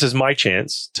 so this is my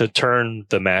chance to turn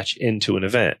the match into an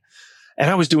event. And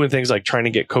I was doing things like trying to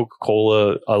get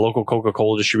Coca-Cola, a local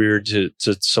Coca-Cola distributor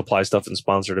to supply stuff and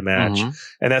sponsor the match. Mm-hmm.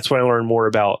 And that's when I learned more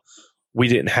about, we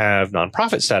didn't have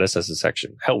nonprofit status as a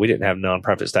section. Hell, we didn't have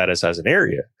nonprofit status as an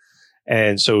area.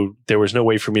 And so there was no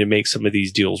way for me to make some of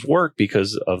these deals work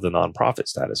because of the nonprofit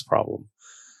status problem.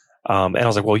 And I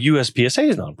was like, well, USPSA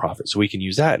is nonprofit, so we can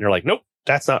use that. And they're like, nope,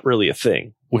 that's not really a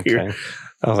thing. Okay.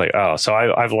 I was like, oh, so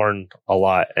I've learned a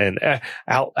lot. And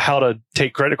how to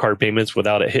take credit card payments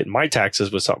without it hitting my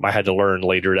taxes was something I had to learn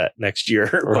later that next year.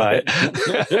 Right.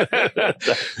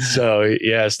 So,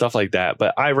 yeah, stuff like that.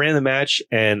 But I ran the match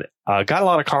and got a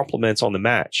lot of compliments on the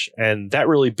match. And that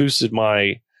really boosted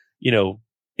my,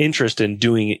 interest in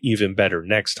doing it even better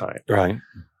next time. Right.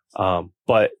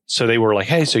 But so they were like,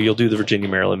 hey, so you'll do the Virginia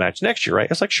Maryland match next year, right?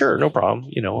 I was like, sure, no problem.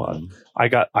 I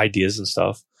got ideas and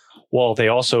stuff. Well, they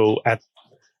also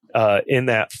in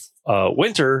that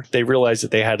winter, they realized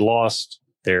that they had lost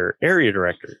their area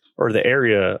director or the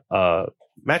area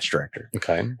match director.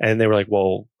 Okay. And they were like,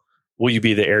 well, will you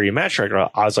be the area match director?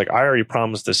 I was like, I already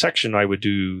promised the section I would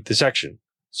do the section.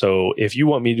 So if you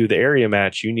want me to do the area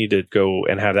match, you need to go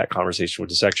and have that conversation with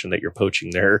the section that you're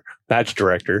poaching their match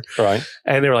director. Right.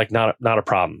 And they were like, not a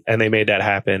problem. And they made that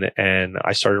happen. And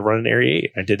I started running Area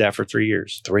 8. I did that for 3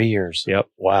 years. 3 years. Yep.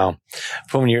 Wow.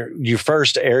 From your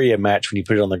first area match, when you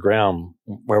put it on the ground,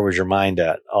 where was your mind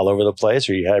at? All over the place,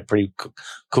 or you had a pretty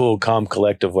cool, calm,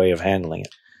 collective way of handling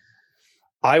it?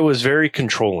 I was very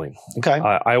controlling. Okay.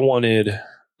 I wanted,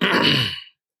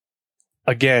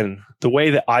 again, the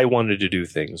way that I wanted to do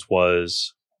things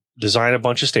was design a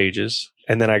bunch of stages.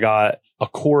 And then I got a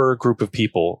core group of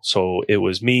people. So it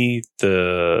was me,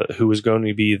 who was going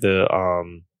to be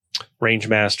the range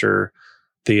master,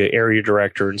 the area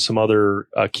director, and some other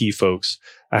key folks.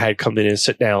 I had come in and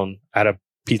sit down at a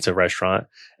pizza restaurant,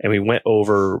 and we went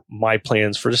over my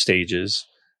plans for the stages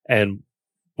and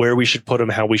where we should put them,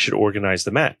 how we should organize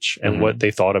the match, and what they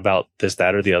thought about this,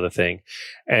 that, or the other thing.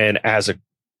 And as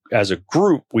a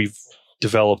group, we've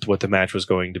developed what the match was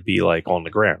going to be like on the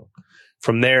ground.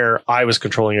 From there, I was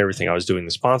controlling everything. I was doing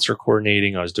the sponsor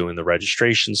coordinating. I was doing the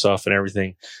registration stuff and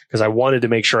everything because I wanted to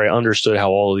make sure I understood how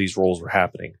all of these roles were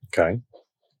happening. Okay.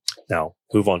 Now,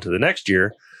 move on to the next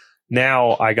year.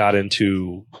 Now I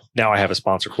have a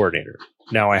sponsor coordinator.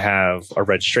 Now I have a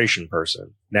registration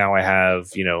person. Now I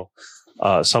have,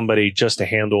 somebody just to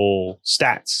handle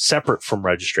stats separate from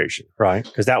registration. Right.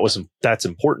 Because that's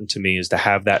important to me, is to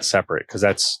have that separate, because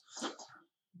that's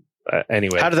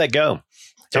anyway. How did that go?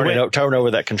 Turn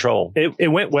over that control. It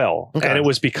went well. Okay. And it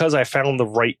was because I found the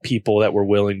right people that were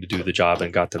willing to do the job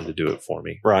and got them to do it for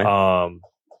me. Right.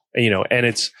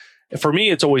 And for me,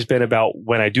 it's always been about,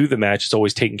 when I do the match, it's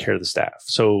always taking care of the staff.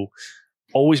 So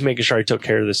always making sure I took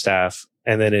care of the staff.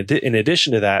 And then in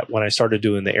addition to that, when I started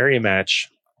doing the area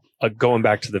match, going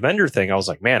back to the vendor thing, I was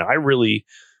like, man,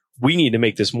 we need to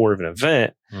make this more of an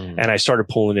event. And I started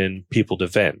pulling in people to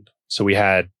vend. So we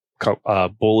had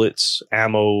bullets,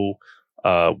 ammo,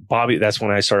 Bobby. That's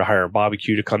when I started hiring Bobby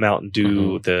Q to come out and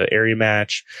do the area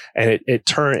match. And it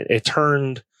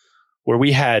turned where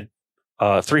we had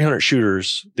 300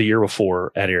 shooters the year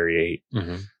before at Area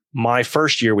 8. My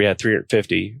first year we had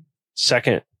 350.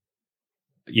 Second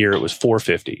year it was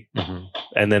 450.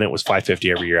 And then it was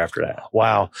 550 every year after that.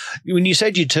 Wow. When you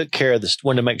said you took care of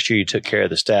wanted to make sure you took care of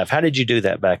the staff, how did you do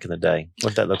that back in the day? What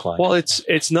did that look like? Well,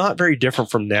 it's not very different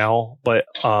from now, but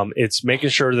it's making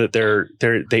sure that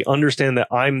they understand that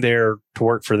I'm there to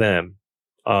work for them.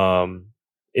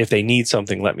 If they need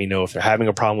something, let me know. If they're having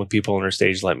a problem with people on their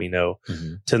stage, let me know.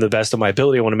 To the best of my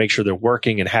ability, I want to make sure they're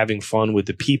working and having fun with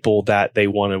the people that they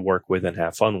want to work with and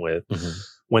have fun with.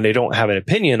 When they don't have an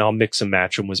opinion, I'll mix and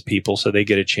match them with people so they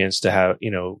get a chance to have,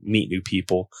 meet new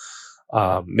people.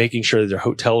 Making sure that their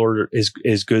hotel order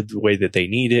is good the way that they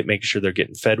need it, making sure they're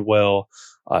getting fed well.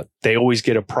 They always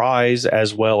get a prize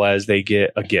as well as they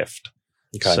get a gift.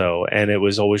 Okay. So, and it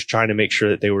was always trying to make sure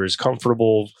that they were as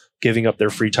comfortable giving up their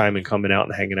free time and coming out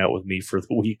and hanging out with me for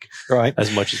the week, right,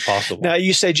 as much as possible. Now,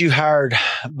 you said you hired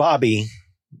Bobby,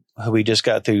 who we just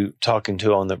got through talking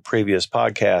to on the previous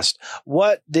podcast.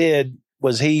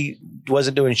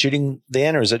 Wasn't doing shooting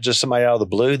then, or is it just somebody out of the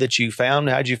blue that you found?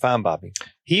 How'd you find Bobby?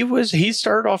 He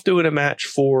started off doing a match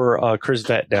for Chris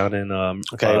Vett down in I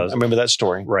remember that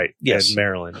story. Right. Yes. In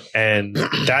Maryland. And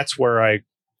that's where I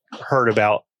heard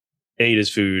about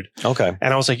Ada's food. Okay.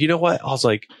 And I was like, you know what? I was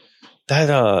like,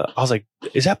 I was like,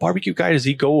 is that barbecue guy? Does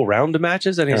he go around to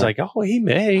matches? And he's like, oh, he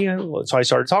may. So I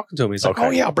started talking to him. He's like, oh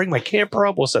yeah, I'll bring my camper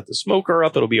up. We'll set the smoker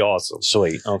up. It'll be awesome.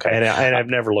 Sweet. Okay. And I've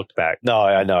never looked back. No,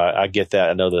 I know. I get that.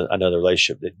 I know the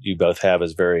relationship that you both have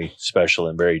is very special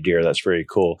and very dear. That's very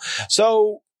cool.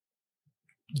 So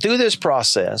through this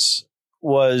process,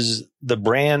 was the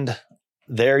brand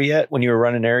there yet when you were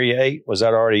running Area 8? Was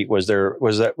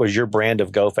your brand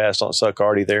of Go Fast Don't Suck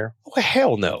already there? Well,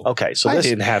 hell no. Okay, so I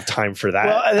didn't have time for that.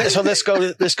 Well, so let's go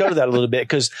to that a little bit,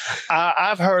 because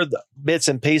I've heard bits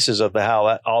and pieces of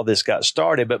how all this got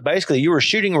started. But basically, you were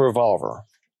shooting a revolver,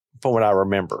 from what I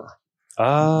remember.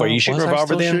 Were you shooting a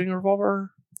revolver then? Shooting a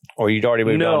revolver? Or you'd already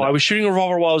moved on? No, I was shooting a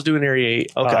revolver while I was doing Area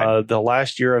 8. Okay. The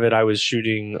last year of it, I was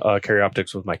shooting carry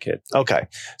optics with my kid. Okay.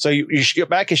 So you get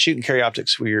back and shooting carry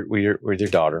optics with your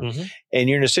daughter. Mm-hmm. And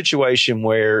you're in a situation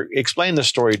where, explain the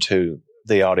story to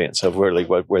the audience of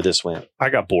where this went. I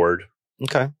got bored.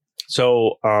 Okay.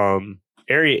 So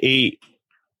Area 8,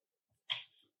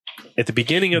 at the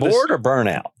beginning of bored or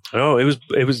burnout? No,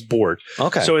 it was bored.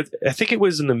 Okay. So I think it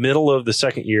was in the middle of the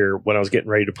second year when I was getting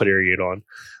ready to put Area 8 on.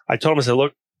 I told him, I said,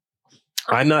 look,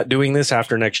 I'm not doing this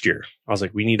after next year. I was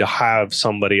like, we need to have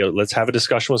somebody, let's have a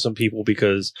discussion with some people,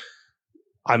 because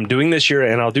I'm doing this year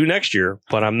and I'll do next year,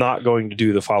 but I'm not going to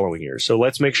do the following year. So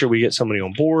let's make sure we get somebody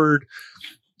on board.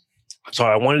 So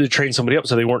I wanted to train somebody up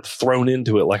so they weren't thrown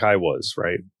into it like I was,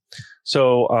 right?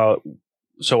 So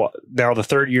now the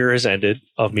third year has ended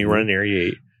of me running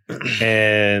Area 8,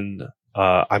 and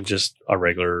I'm just a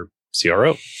regular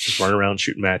CRO, just running around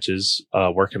shooting matches,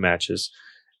 working matches.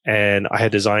 And I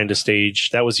had designed a stage.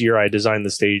 That was the year I designed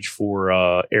the stage for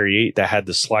Area 8 that had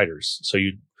the sliders. So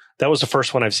that was the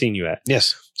first one I've seen you at.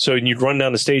 Yes. So you'd run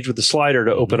down the stage with the slider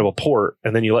to open up a port,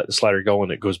 and then you let the slider go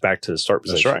and it goes back to the start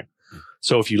position. That's right.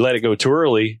 So if you let it go too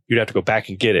early, you'd have to go back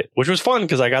and get it, which was fun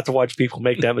because I got to watch people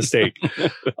make that mistake.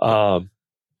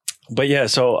 But yeah,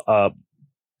 so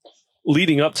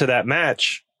leading up to that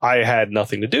match, I had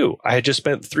nothing to do. I had just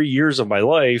spent 3 years of my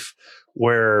life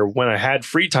where when I had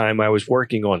free time, I was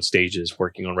working on stages,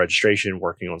 working on registration,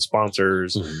 working on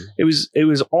sponsors. Mm-hmm. It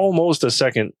was almost a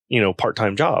second,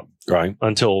 part-time job, right?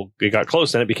 Until it got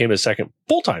close, and it became a second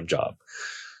full-time job.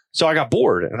 So I got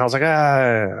bored, and I was like,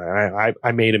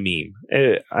 I made a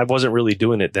meme. I wasn't really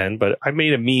doing it then, but I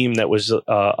made a meme that was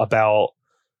about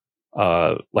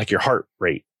like your heart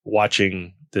rate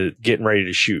watching the getting ready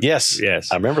to shoot. Yes,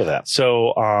 I remember that.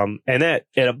 So and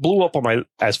it blew up on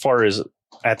as far as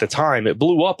at the time, it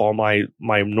blew up on my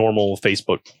normal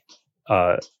Facebook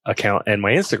account and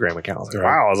my Instagram account. I was like,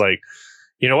 wow. I was like,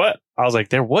 you know what? I was like,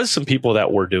 there was some people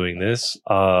that were doing this.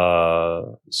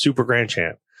 Super Grand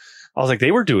Champ. I was like,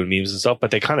 they were doing memes and stuff,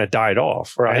 but they kind of died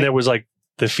off. Right. And there was like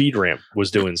the feed ramp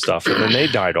was doing stuff, and then they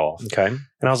died off. Okay. And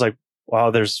I was like,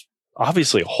 wow, there's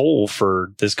obviously a hole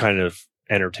for this kind of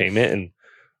entertainment. And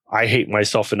I hate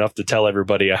myself enough to tell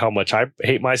everybody how much I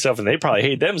hate myself, and they probably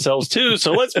hate themselves too.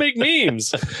 So let's make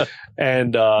memes.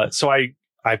 And so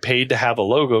I paid to have a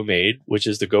logo made, which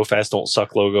is the Go Fast Don't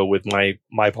Suck logo with my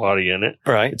body in it.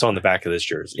 Right. It's on the back of this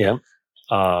jersey. Yeah.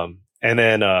 And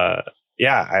then,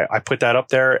 I put that up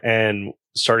there and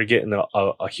started getting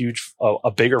a huge,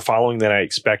 a bigger following than I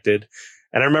expected.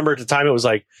 And I remember at the time it was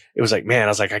like, man, I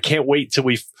was like, I can't wait till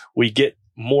we get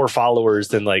more followers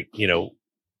than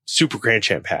Super Grand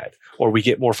Champ had, or we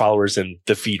get more followers than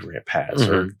the feed ramp has,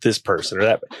 mm-hmm. or this person or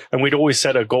that. And we'd always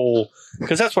set a goal,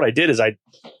 because that's what I did is I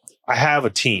have a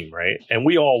team, right? And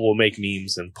we all will make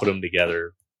memes and put them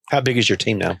together. How big is your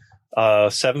team now?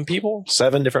 7 people.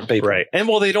 7 different people. Right. And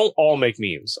they don't all make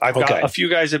memes. I've got a few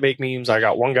guys that make memes. I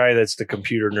got one guy that's the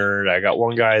computer nerd. I got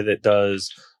one guy that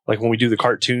does, like when we do the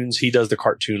cartoons, he does the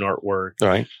cartoon artwork.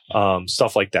 Right.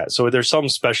 Stuff like that. So there's some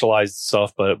specialized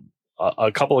stuff, but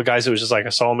a couple of guys, it was just like I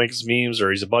saw him make his memes,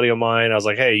 or he's a buddy of mine. I was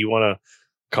like, hey, you want to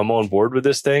come on board with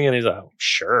this thing? And he's like, oh,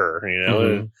 sure.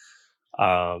 Mm-hmm.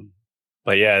 And,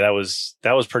 but yeah, that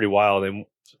was pretty wild.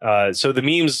 And so the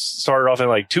memes started off in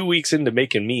like 2 weeks into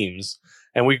making memes,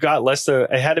 and we've got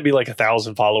it had to be like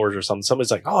 1,000 followers or something.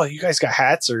 Somebody's like, oh, you guys got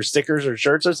hats or stickers or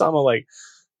shirts or something? I'm like,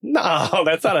 no,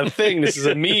 that's not a thing. This is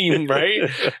a meme,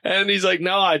 right? And he's like,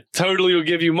 no, I totally will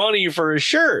give you money for a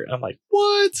shirt. I'm like,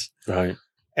 what? Right.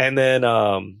 And then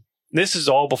this is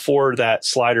all before that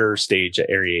slider stage at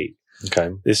Area 8.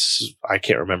 Okay. I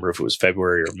can't remember if it was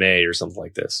February or May or something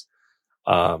like this.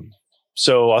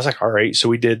 So I was like, all right. So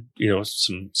we did,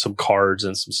 some cards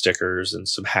and some stickers and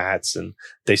some hats, and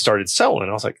they started selling.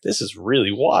 I was like, this is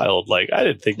really wild. Like, I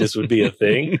didn't think this would be a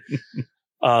thing.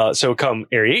 So come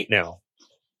Area 8 now,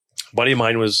 a buddy of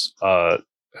mine was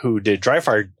who did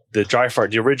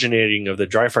the originating of the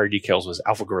dry fire decals was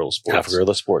Alpha Gorilla Sports. Alpha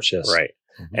Gorilla Sports, yes. Right.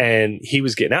 and he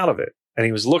was getting out of it, and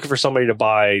he was looking for somebody to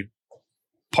buy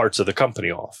parts of the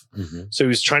company off. So he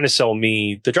was trying to sell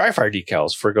me the dry fire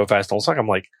decals for Go Fast Don't Suck. I'm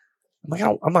like,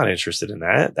 I'm not interested in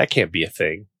that. That can't be a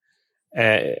thing,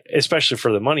 especially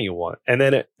for the money you want. And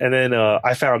then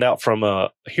I found out from a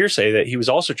hearsay that he was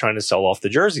also trying to sell off the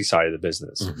jersey side of the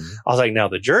business. I was like, now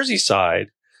the jersey side,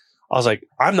 I was like,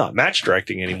 I'm not match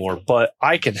directing anymore, but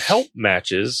I can help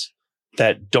matches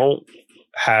that don't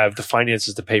have the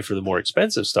finances to pay for the more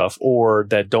expensive stuff, or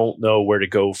that don't know where to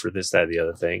go for this, that, the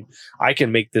other thing. I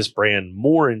can make this brand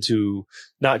more into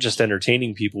not just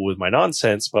entertaining people with my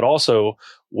nonsense, but also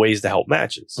ways to help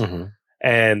matches.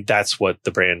 And that's what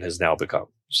the brand has now become.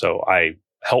 So I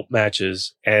help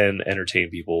matches and entertain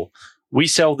people. We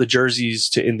sell the jerseys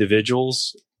to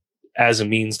individuals as a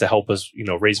means to help us,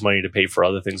 raise money to pay for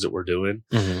other things that we're doing.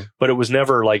 But it was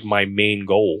never like my main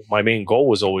goal. My main goal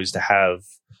was always to have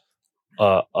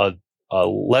a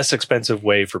less expensive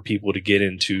way for people to get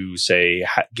into, say,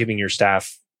 giving your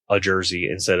staff a jersey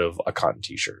instead of a cotton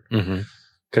t-shirt.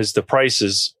 Because the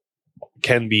prices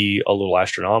can be a little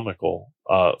astronomical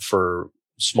for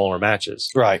smaller matches.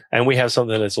 Right. And we have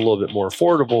something that's a little bit more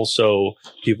affordable so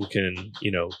people can,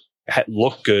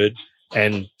 look good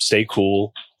and stay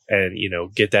cool and,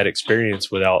 get that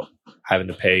experience without having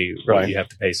to pay what you have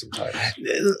to pay sometimes.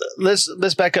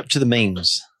 Let's back up to the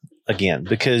memes again,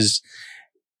 because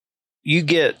you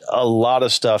get a lot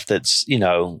of stuff that's,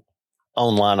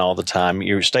 online all the time.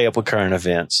 You stay up with current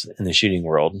events in the shooting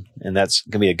world, and that's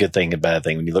going to be a good thing and bad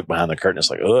thing. When you look behind the curtain, it's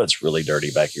like, oh, it's really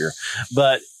dirty back here.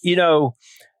 But,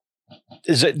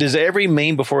 does every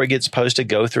meme before it gets posted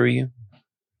go through you?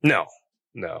 No.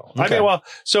 Okay. I mean,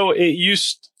 so it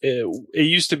used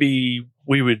to be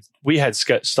we had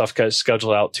stuff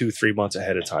scheduled out 2-3 months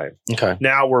ahead of time. Okay.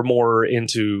 Now we're more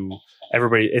into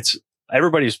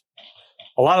everybody's.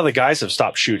 A lot of the guys have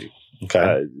stopped shooting.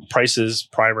 Okay. Prices,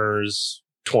 primers,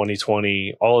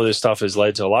 2020, all of this stuff has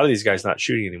led to a lot of these guys not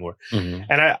shooting anymore.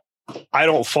 And I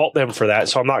don't fault them for that.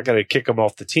 So I'm not going to kick them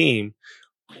off the team,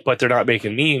 but they're not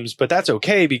making memes. But that's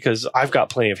okay, because I've got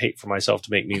plenty of hate for myself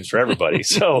to make memes for everybody.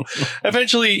 So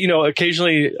eventually,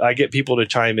 occasionally I get people to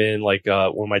chime in. Like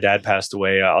when my dad passed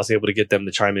away, I was able to get them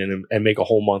to chime in and make a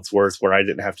whole month's worth where I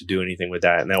didn't have to do anything with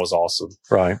that. And that was awesome.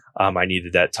 Right. I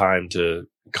needed that time to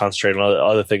concentrate on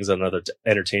other things and other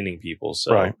entertaining people.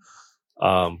 So, right.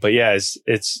 But yeah,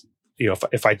 it's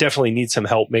if I definitely need some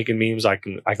help making memes, I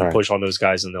can push on those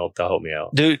guys and they'll help me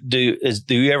out. Do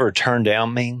you ever turn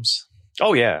down memes?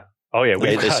 Oh yeah.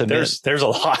 There's a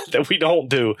lot that we don't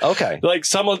do. Okay. Like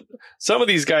some of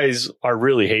these guys are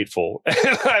really hateful.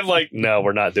 And I'm like, no,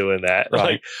 we're not doing that.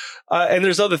 Right. And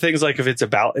there's other things, like if it's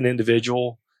about an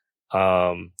individual,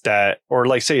 that, or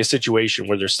like say a situation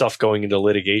where there's stuff going into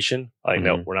litigation, like,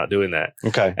 no, we're not doing that.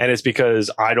 Okay. And it's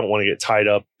because I don't want to get tied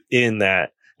up in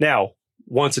that. Now,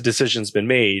 once a decision's been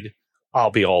made, I'll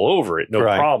be all over it. No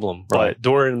problem. But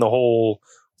during the whole,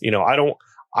 I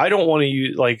don't want to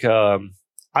use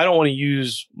I don't want to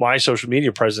use my social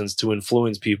media presence to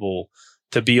influence people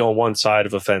to be on one side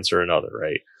of a fence or another.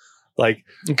 Right. Like,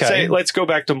 say, let's go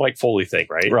back to Mike Foley thing,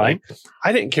 right? Right. Like,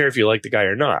 I didn't care if you liked the guy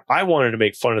or not. I wanted to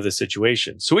make fun of the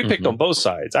situation. So we picked on both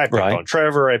sides. I picked on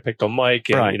Trevor. I picked on Mike.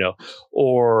 And,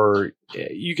 or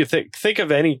you could think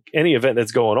of any event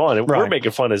that's going on. And we're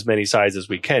making fun of as many sides as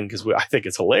we can because I think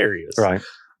it's hilarious. Right.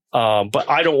 But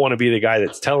I don't want to be the guy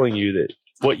that's telling you that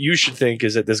what you should think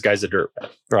is that this guy's a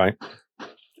dirtbag. Right.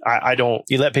 I don't.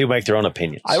 You let people make their own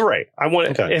opinions. I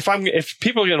want if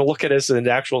people are going to look at us as an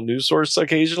actual news source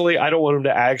occasionally, I don't want them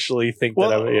to actually think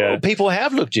that. People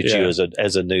have looked at you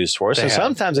as a news source, and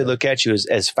sometimes they look at you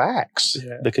as facts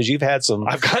because you've had some.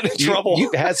 I've gotten in trouble.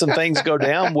 You've had some things go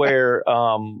down where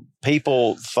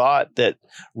people thought that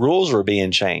rules were being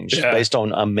changed based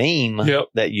on a meme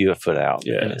that you have put out.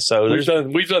 Yeah. So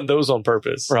we've done those on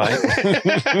purpose, right?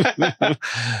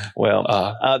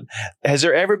 Well, has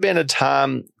there ever been a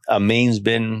time a meme's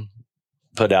been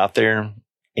put out there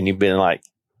and you've been like,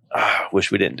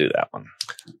 wish we didn't do that one?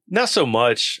 Not so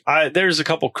much. There's a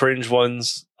couple cringe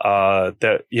ones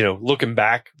that, looking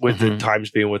back with the times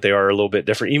being what they are, a little bit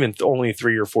different, even only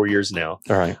 3 or 4 years now.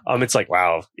 All right. It's like,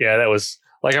 wow. Yeah, that was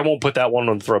like, I won't put that one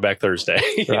on Throwback Thursday.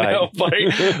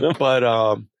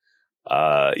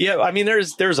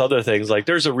 There's other things. Like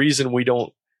there's a reason we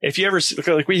don't, if you ever see,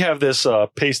 like we have this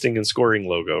pasting and scoring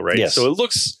logo, right? Yes. So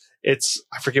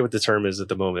I forget what the term is at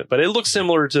the moment, but it looks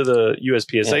similar to the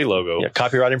USPSA logo. Yeah,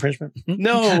 copyright infringement?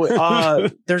 No,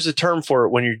 there's a term for it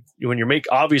when you're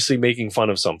obviously making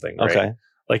fun of something, right? Okay.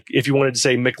 Like if you wanted to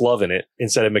say McLovin it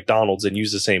instead of McDonald's and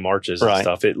use the same arches and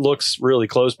stuff, it looks really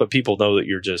close, but people know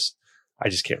that I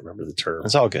just can't remember the term.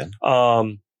 It's all good.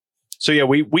 So yeah,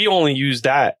 we only use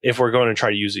that if we're going to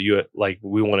try to use like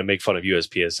we want to make fun of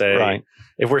USPSA. Right.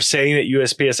 If we're saying that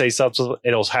USPSA subs,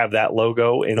 it'll have that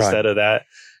logo instead of that.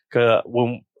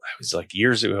 When it was like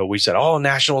years ago, we said, "Oh,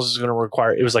 Nationals is going to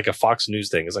require." It was like a Fox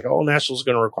News thing. It's like, "Oh, Nationals is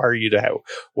going to require you to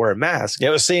wear a mask." It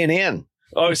was CNN.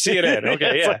 Oh, CNN.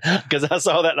 Okay, yeah. Because I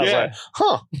saw that and I was like,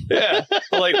 huh. Yeah.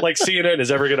 Like CNN is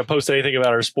ever going to post anything about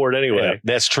our sport anyway. Yeah,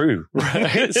 that's true.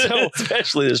 Right. So,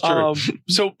 especially that's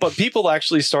true. But people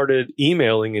actually started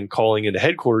emailing and calling into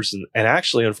headquarters and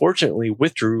actually, unfortunately,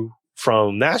 withdrew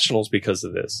from Nationals because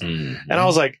of this. Mm-hmm. And I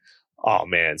was like, oh,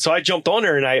 man. So I jumped on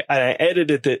there and I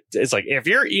edited it. It's like, if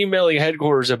you're emailing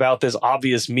headquarters about this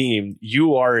obvious meme,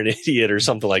 you are an idiot or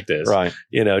something like this. Right.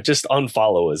 Just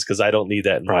unfollow us because I don't need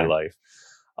that in my life.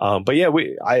 But yeah,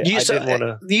 I didn't want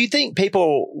to. Do you think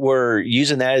people were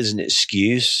using that as an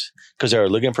excuse because they were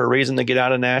looking for a reason to get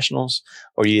out of Nationals?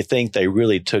 Or do you think they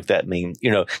really took that meme?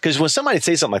 Because when somebody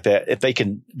says something like that, if they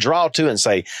can draw to it and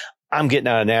say, I'm getting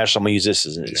out of National, I'm going to use this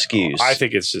as an excuse. I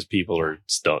think it's just people are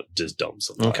just dumb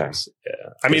sometimes. Okay. Yeah.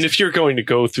 I mean, if you're going to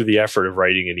go through the effort of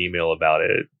writing an email about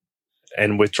it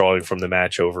and withdrawing from the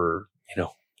match over,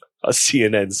 a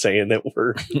CNN saying that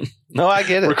we're no, I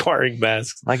get it. requiring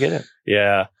masks. I get it.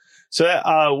 Yeah. So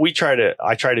I try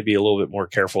to be a little bit more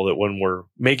careful that when we're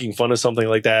making fun of something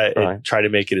like that, and try to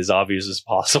make it as obvious as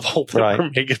possible that we're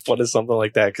making fun of something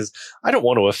like that. Cause I don't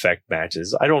want to affect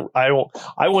matches. I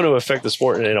want to affect the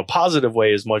sport in a positive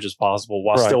way as much as possible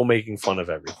while still making fun of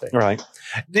everything. Right.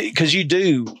 Cause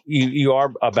you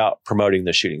are about promoting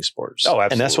the shooting sports. Oh,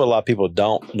 absolutely. And that's what a lot of people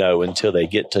don't know until they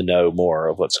get to know more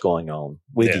of what's going on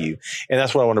with you. And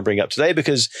that's what I want to bring up today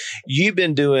because you've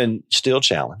been doing Steel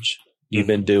Challenge. You've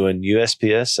been doing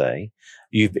USPSA.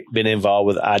 You've been involved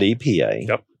with IDPA.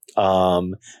 Yep.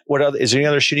 Is there any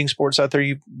other shooting sports out there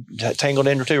you tangled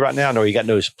into right now? No, you got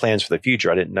no plans for the future.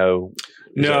 I didn't know.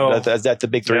 Is that the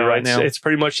big three right now? It's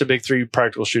pretty much the big three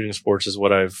practical shooting sports is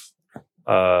what I've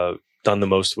done the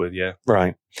most with. Yeah.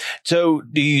 Right. So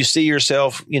do you see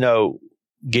yourself,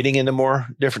 getting into more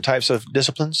different types of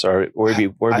disciplines, or where be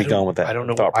going with that? I don't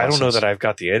know. I don't know that I've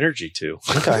got the energy to.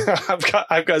 Okay.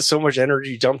 I've got so much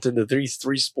energy dumped into these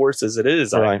three sports as it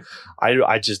is. Right.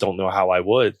 I just don't know how I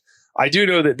would. I do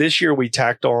know that this year we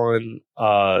tacked on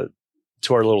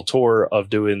to our little tour of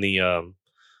doing the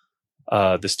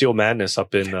Steel Madness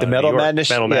up in the Metal Madness.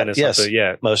 Metal Madness. Yes. Up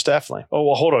there, most definitely. Oh,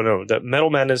 well, hold on. No, the Metal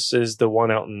Madness is the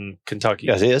one out in Kentucky.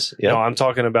 Yes, it is. Yeah. No, I'm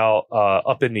talking about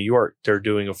up in New York. They're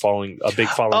doing a big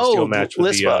falling steel match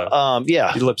with the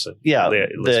Ellipson. Yeah,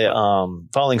 the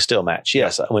falling steel match.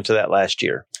 Yes, I went to that last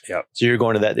year. Yeah. So you're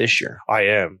going to that this year? I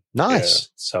am. Nice. Yeah.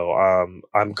 So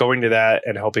I'm going to that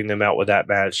and helping them out with that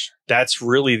match. That's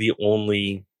really the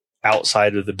only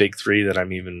outside of the big three that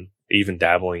I'm even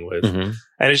dabbling with. Mm-hmm.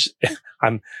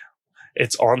 And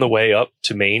it's on the way up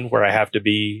to Maine where I have to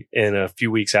be in a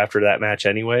few weeks after that match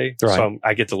anyway. Right. So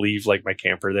I get to leave like my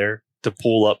camper there to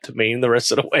pull up to Maine the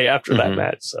rest of the way after that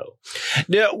match. So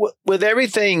yeah, with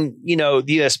everything, the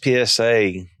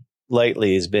USPSA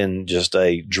lately has been just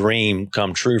a dream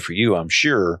come true for you, I'm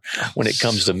sure, when it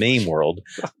comes to meme world.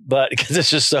 But because there's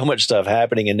just so much stuff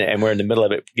happening and we're in the middle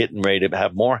of it getting ready to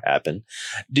have more happen.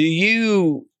 Do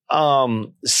you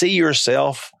see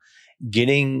yourself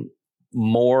getting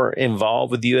more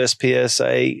involved with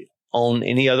USPSA on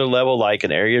any other level, like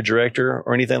an area director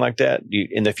or anything like that?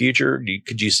 In the future,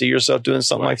 could you see yourself doing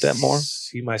something like that more?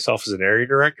 See myself as an area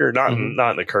director? Not in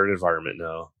the current environment,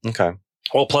 no. Okay.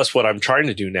 Well, plus what I'm trying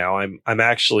to do now, I'm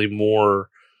actually more.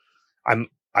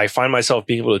 I find myself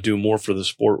being able to do more for the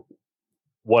sport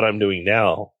what I'm doing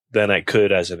now than I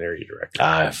could as an area director.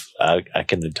 I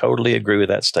can totally agree with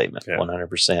that statement,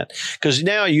 100%. Because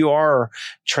now you are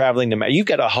traveling to. You've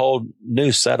got a whole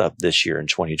new setup this year in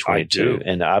 2022, I do.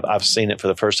 And I've seen it for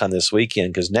the first time this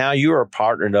weekend. Because now you are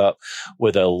partnered up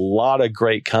with a lot of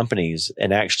great companies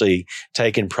and actually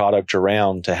taking product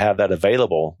around to have that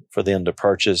available for them to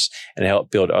purchase and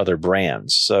help build other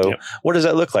brands. So, what does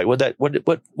that look like?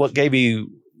 What gave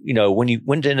you? When you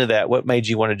went into that, what made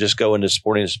you want to just go into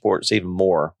sporting sports even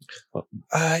more?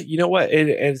 You know what?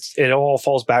 It all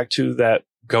falls back to that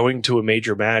going to a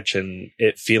major match and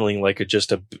it feeling like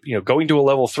going to a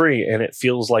level 3 and it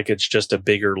feels like it's just a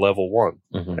bigger level 1.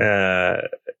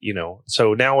 Mm-hmm.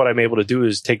 So now what I'm able to do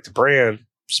is take the brand,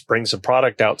 bring some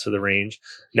product out to the range.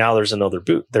 Now there's another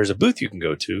booth. There's a booth you can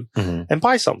go to and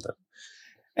buy something.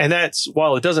 And that's,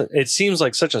 while it seems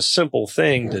like such a simple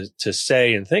thing to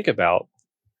say and think about,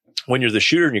 when you're the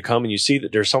shooter and you come and you see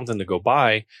that there's something to go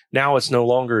buy, now it's no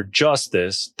longer just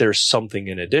this. There's something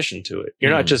in addition to it. You're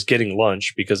not just getting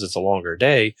lunch because it's a longer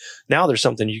day. Now there's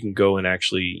something you can go and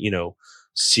actually,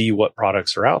 see what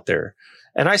products are out there.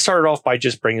 And I started off by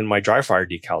just bringing my dry fire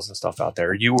decals and stuff out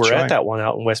there. You were at that one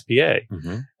out in West PA.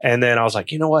 And then I was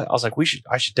like, you know what? I was like,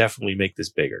 I should definitely make this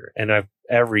bigger. And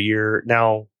every year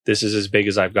now, this is as big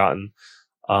as I've gotten.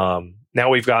 Now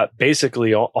we've got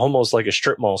basically almost like a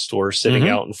strip mall store sitting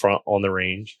out in front on the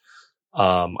range.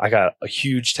 I got a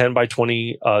huge 10 by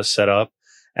 20 setup,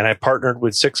 and I partnered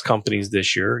with 6 companies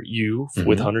this year.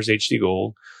 With Hunters HD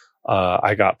Gold.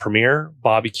 I got Premier,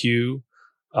 Bobby Q,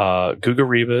 Guga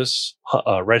Rebus,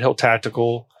 Red Hill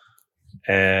Tactical,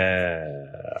 and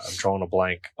I'm drawing a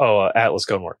blank. Atlas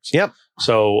Gunworks. Yep.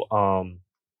 So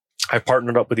I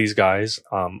partnered up with these guys.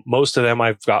 Most of them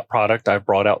I've got product I've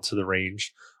brought out to the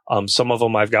range. Some of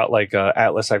them I've got like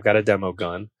Atlas, I've got a demo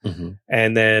gun.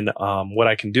 And then what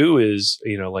I can do is,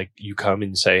 like you come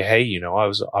and say, hey, I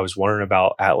was wondering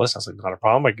about Atlas. I was like, not a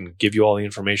problem. I can give you all the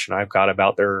information I've got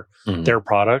about their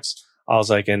products. I was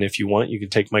like, and if you want, you can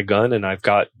take my gun, and I've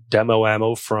got demo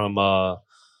ammo from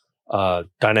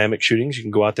Dynamic Shootings. You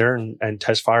can go out there and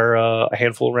test fire a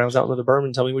handful of rounds out into the berm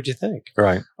and tell me what you think.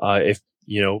 Right. If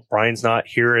Brian's not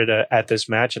here at this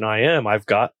match and I am, I've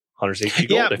got Hunters HD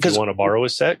Gold. If you want to borrow a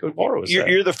set, go borrow a set.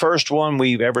 You're the first one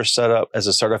we've ever set up as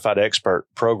a certified expert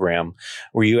program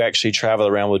where you actually travel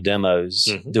around with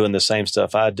demos, doing the same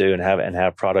stuff I do, and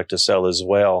have product to sell as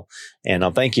well. And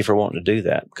thank you for wanting to do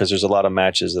that, because there's a lot of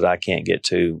matches that I can't get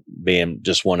to being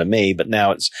just one of me. But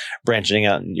now it's branching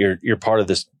out, and you're part of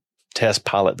this test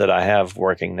pilot that I have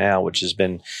working now, which has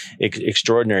been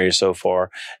extraordinary so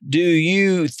far. Do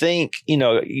you think,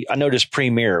 I noticed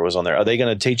Premier was on there. Are they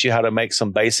going to teach you how to make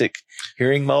some basic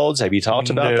hearing molds? Have you talked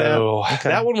about that? Okay.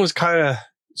 That one was kind of,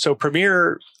 so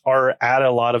Premier are at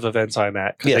a lot of events I'm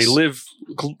at, because they live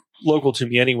local to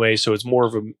me anyway. So it's more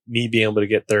of me being able to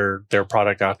get their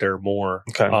product out there more.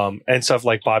 Okay. And stuff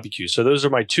like Bobby Q. So those are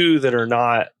my 2 that are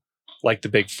not like the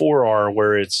big 4 are,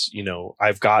 where it's,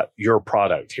 I've got your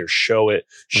product here, show it,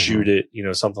 shoot it,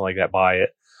 something like that, buy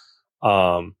it.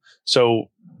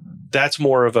 So that's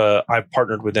more of I've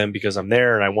partnered with them because I'm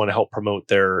there and I want to help promote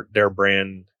their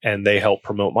brand, and they help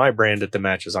promote my brand at the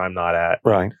matches I'm not at.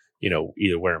 Right.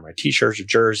 Either wearing my t-shirts or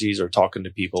jerseys or talking to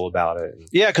people about it.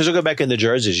 Yeah, because we'll go back in the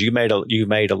jerseys. You made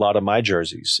a lot of my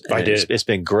jerseys. I did. It's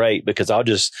been great, because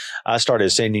I started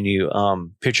sending you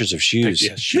pictures of shoes.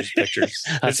 Yeah, shoes pictures.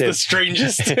 It's the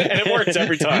strangest, and it works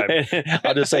every time.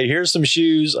 I'll just say, here's some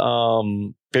shoes.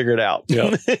 Figure it out.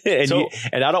 Yeah.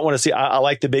 and I don't want to see. I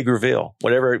like the big reveal.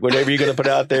 Whatever you're going to put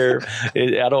out there,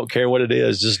 I don't care what it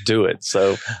is. Just do it.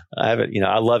 So I have it.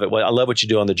 I love it. I love what you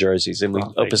do on the jerseys, and we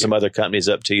open some other companies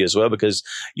up to you as well, because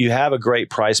you have a great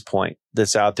price point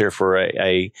that's out there for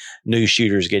a new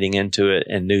shooters getting into it,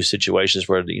 and new situations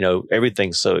where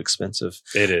everything's so expensive.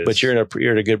 It is, but you're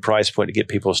at a good price point to get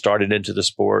people started into the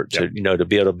sport, to to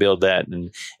be able to build that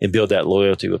and build that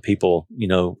loyalty with people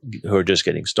who are just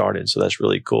getting started. So that's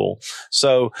really cool.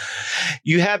 So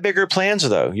you have bigger plans,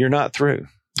 though. You're not through.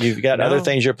 You've got other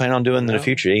things you're planning on doing in the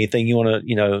future. Anything you want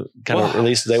to, kind of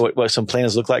release today? What some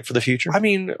plans look like for the future? I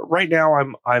mean, right now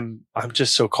I'm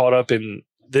just so caught up in.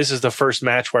 This is the first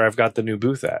match where I've got the new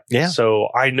booth at. Yeah. So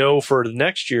I know for the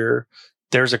next year,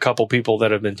 there's a couple people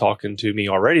that have been talking to me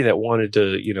already that wanted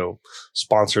to,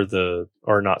 sponsor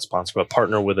not sponsor, but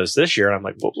partner with us this year. And I'm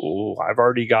like, whoa, I've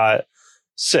already got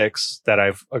 6 that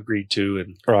I've agreed to,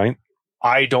 and right.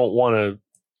 I don't want to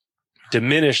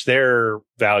diminish their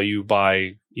value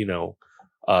by,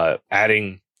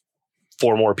 adding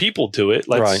 4 more people to it.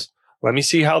 Let me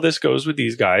see how this goes with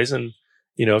these guys. And,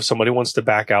 if somebody wants to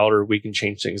back out, or we can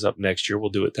change things up next year, we'll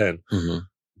do it then.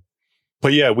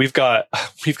 But yeah, we've got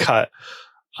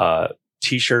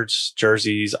t-shirts,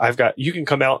 jerseys. You can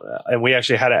come out, and we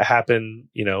actually had it happen.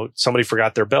 Somebody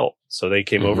forgot their belt, so they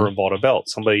came over and bought a belt.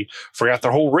 Somebody forgot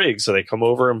their whole rig, so they come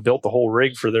over and built the whole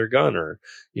rig for their gun. Or,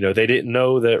 they didn't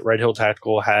know that Red Hill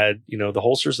Tactical had, the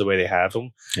holsters the way they have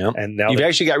them. Yep. And now you've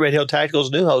actually got Red Hill Tactical's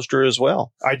new holster as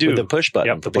well. I do. With the push button.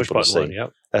 Yep, the push button one.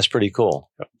 Yep. That's pretty cool.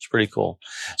 Yep. It's pretty cool.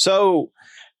 So,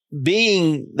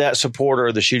 being that supporter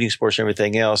of the shooting sports and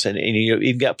everything else, and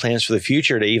you've got plans for the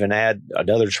future to even add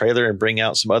another trailer and bring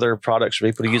out some other products for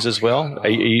people to use as well.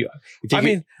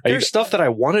 There's stuff that I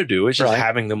want to do. It's just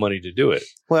having the money to do it.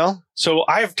 Well, so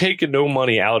I've taken no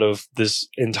money out of this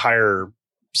entire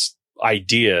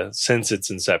idea since its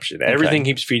inception. Everything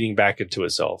keeps feeding back into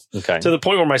itself. Okay. To the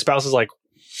point where my spouse is like,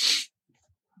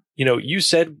 you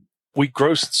said we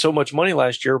grossed so much money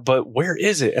last year, but where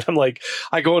is it? And I'm like,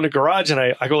 I go in the garage and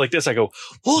I go like this. I go,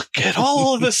 look at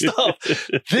all of this stuff.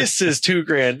 This is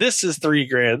 $2,000. This is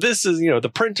 $3,000. This is,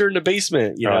 the printer in the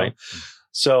basement, know?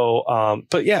 So,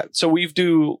 but yeah, so we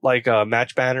do like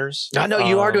match banners. I know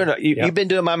you are doing it. You've been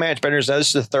doing my match banners. Now, this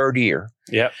is the third year.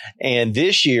 Yep. And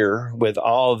this year, with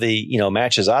all the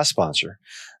matches I sponsor,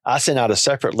 I sent out a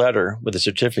separate letter with the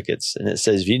certificates, and it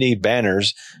says, if you need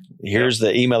banners, here's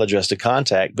the email address to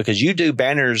contact, because you do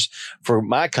banners for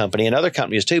my company and other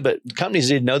companies too. But companies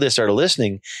that didn't know this are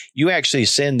listening. You actually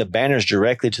send the banners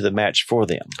directly to the match for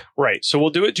them. Right. So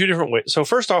we'll do it two different ways. So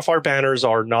first off, our banners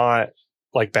are not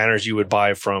like banners you would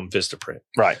buy from Vistaprint.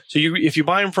 Right. So if you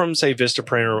buy them from, say,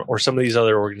 Vistaprint or some of these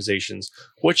other organizations,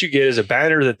 what you get is a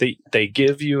banner that they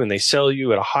give you and they sell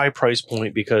you at a high price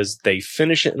point because they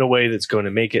finish it in a way that's going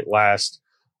to make it last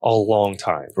a long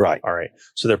time. Right. All right.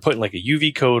 So they're putting like a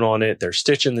UV coat on it. They're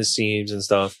stitching the seams and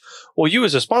stuff. Well, you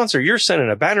as a sponsor, you're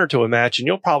sending a banner to a match and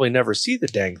you'll probably never see the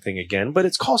dang thing again, but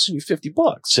it's costing you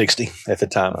 $50. 60 at the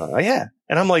time. Yeah.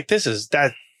 And I'm like, this is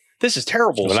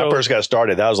terrible. When I first got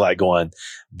started, I was like going,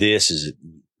 this is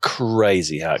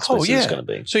crazy how expensive it's going to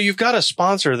be. So you've got a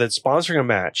sponsor that's sponsoring a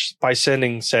match by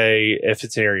sending, say, if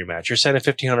it's an area match, you're sending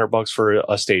 $1,500 for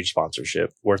a stage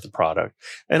sponsorship worth of product.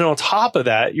 And on top of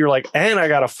that, you're like, and I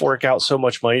got to fork out so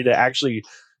much money to actually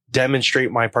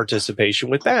demonstrate my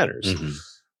participation with banners. Mm-hmm.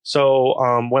 So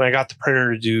when I got the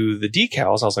printer to do the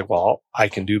decals, I was like, well, I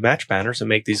can do match banners and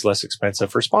make these less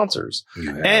expensive for sponsors.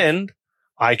 Yeah. And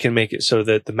I can make it so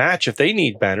that the match, if they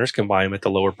need banners, can buy them at the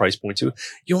lower price point too.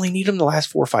 You only need them to last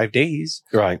 4 or 5 days.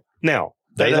 Right. Now,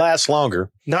 they last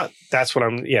longer. So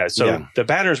the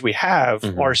banners we have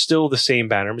are still the same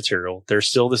banner material. They're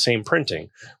still the same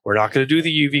printing. We're not going to do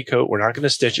the UV coat. We're not going to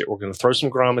stitch it. We're going to throw some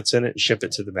grommets in it and ship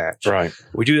it to the match. Right.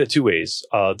 We do that two ways.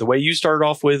 The way you started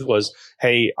off with was,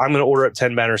 hey, I'm going to order up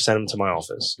 10 banners, send them to my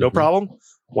office. No problem.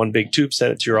 One big tube,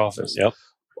 send it to your office. Yep.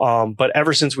 But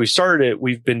ever since we started it,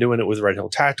 we've been doing it with Red Hill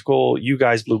Tactical. You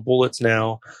guys, Blue Bullets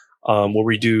now, where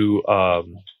we do,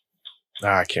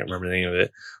 I can't remember the name of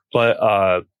it,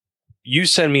 but you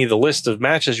send me the list of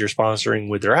matches you're sponsoring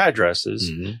with their addresses.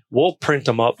 Mm-hmm. We'll print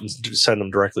them up and send them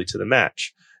directly to the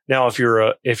match. Now, if you're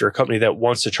a company that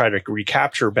wants to try to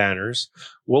recapture banners,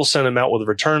 we'll send them out with a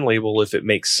return label if it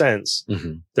makes sense.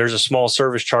 Mm-hmm. There's a small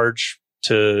service charge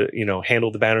to,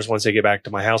 handle the banners once they get back to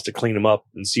my house, to clean them up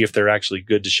and see if they're actually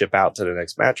good to ship out to the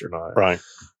next match or not. Right.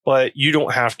 But you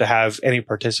don't have to have any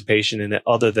participation in it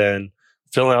other than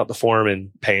filling out the form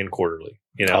and paying quarterly.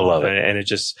 I love it. And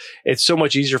it's so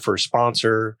much easier for a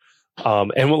sponsor.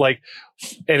 And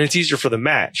it's easier for the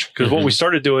match, because what we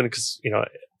started doing, because,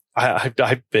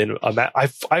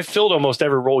 I've filled almost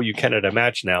every role you can at a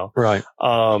match now. Right.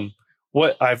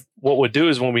 What would do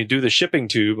is, when we do the shipping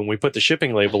tube and we put the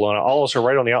shipping label on it, I'll also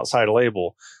write on the outside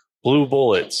label, Blue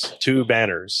Bullets, 2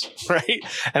 banners, right?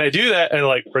 And I do that, and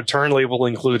like, return label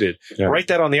included. Yeah. Write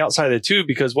that on the outside of the tube,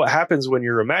 because what happens when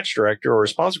you're a match director or a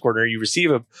sponsor coordinator, you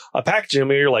receive a package and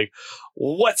you're like,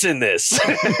 what's in this?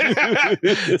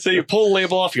 So you pull the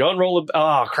label off, you unroll it.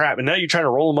 Oh crap. And now you're trying to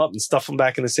roll them up and stuff them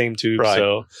back in the same tube. Right.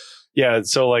 So yeah.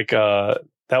 So like,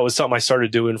 that was something I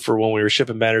started doing for when we were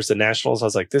shipping banners to nationals. I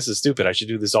was like, this is stupid. I should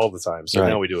do this all the time. So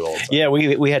now we do it all the time. Yeah,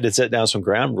 we had to set down some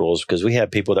ground rules, because we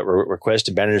had people that were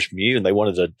requesting banners from you, and they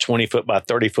wanted a 20-foot by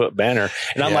 30-foot banner.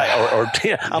 And I'm like,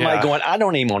 I'm like going, I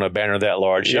don't even want a banner that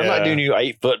large. I'm not doing you an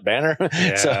 8-foot banner.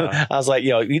 Yeah. So I was like,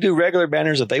 you do regular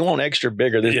banners. If they want extra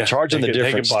bigger, then charge them the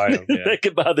difference. They can buy them. Yeah. They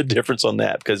can buy the difference on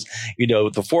that, because the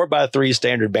 4x3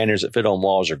 standard banners that fit on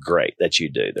walls are great that you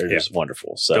do. They're just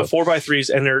wonderful. So the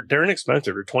 4x3s, and they're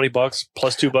inexpensive. They're $20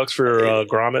 plus $2 for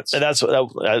grommets. And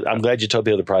I'm glad you told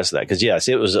people the price of that, because yes,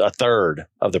 it was a third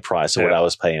of the price of what I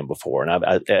was paying before, and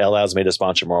it allows me to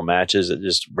sponsor more matches. It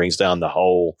just brings down the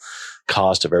whole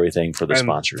cost of everything for the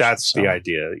sponsors. That's the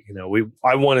idea.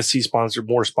 I want to see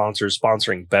more sponsors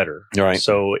sponsoring better. Right.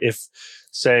 So if,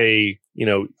 say,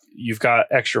 you've got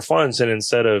extra funds, and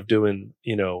instead of doing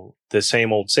the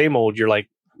same old, you're like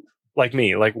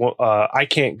me, I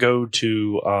can't go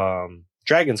to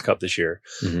Dragons Cup this year.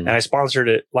 Mm-hmm. And I sponsored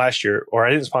it last year, or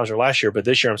I didn't sponsor it last year, but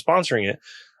this year I'm sponsoring it.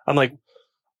 I'm like,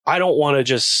 I don't want to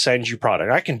just send you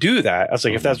product. I can do that. I was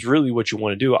like, if that's really what you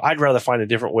want to do, I'd rather find a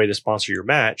different way to sponsor your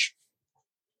match.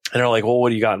 And they're like, well, what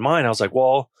do you got in mind? I was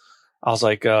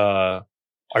like, are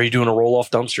you doing a roll-off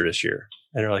dumpster this year?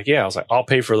 And they're like, yeah. I was like, I'll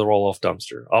pay for the roll-off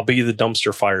dumpster. I'll be the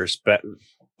dumpster fire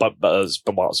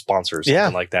sponsors,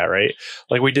 something like that, right?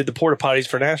 Like we did the porta potties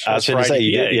for national. I was going to say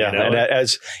you did, yeah. You know? And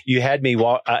as you had me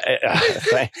walk,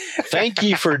 thank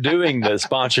you for doing the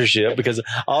sponsorship, because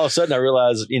all of a sudden I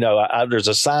realized, you know, there's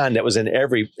a sign that was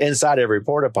inside every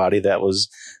porta potty that was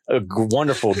a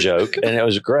wonderful joke, and it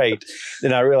was great.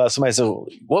 Then I realized somebody said,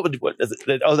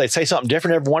 they say something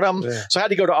different every one of them. Yeah. So I had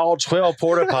to go to all 12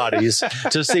 porta potties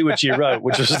to see what you wrote,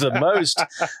 which was the most,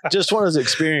 just one of those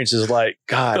experiences like,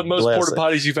 God, the most porta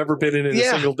potties you've ever been in a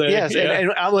single day. Yes, yeah.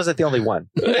 and I wasn't the only one.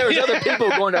 There was other people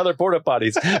going to other porta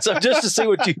potties. So just to see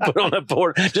what you put on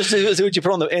the just to see what you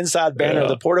put on the inside banner of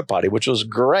the porta potty, which was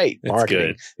great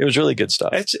marketing. It was really good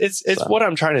stuff. It's what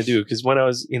I'm trying to do, because when I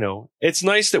was, you know, it's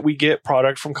nice that we get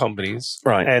product from companies,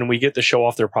 right, and we get to show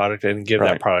off their product and give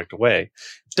that product away.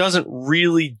 It doesn't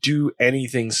really do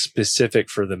anything specific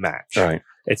for the match. Right.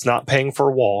 It's not paying for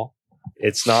a wall.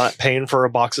 It's not paying for a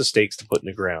box of steaks to put in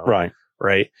the ground. Right.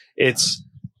 Right. It's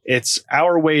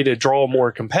our way to draw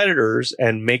more competitors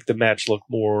and make the match look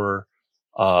more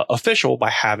official by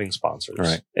having sponsors.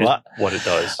 Right. What it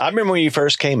does. I remember when you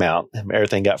first came out,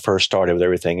 everything got first started with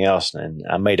everything else, and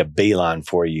I made a beeline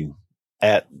for you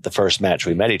at the first match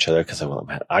we met each other, because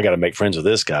I got to make friends with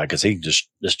this guy, because he just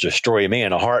destroy me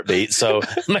in a heartbeat. So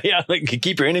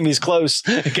keep your enemies close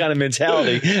kind of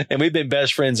mentality. And we've been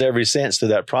best friends ever since through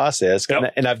that process.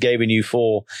 Yep. And I've given you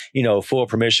full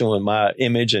permission with my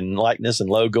image and likeness and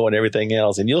logo and everything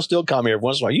else. And you'll still call me every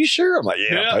once in a while. You sure? I'm like,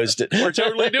 yeah. Post it. We're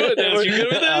totally doing this. You good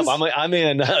with this? I'm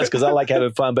in, because I like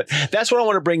having fun. But that's what I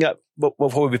want to bring up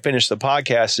before we finish the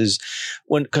podcast is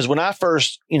because when I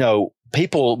first,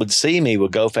 people would see me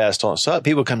with Go Fast on Sup.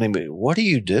 People come to me, what are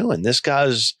you doing? This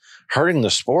guy's hurting the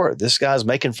sport. This guy's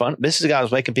making fun. This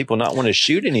guy's making people not want to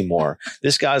shoot anymore.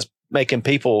 This guy's making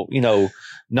people,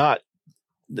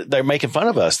 they're making fun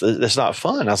of us. That's not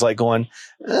fun. I was like going,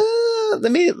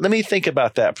 let me think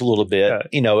about that for a little bit.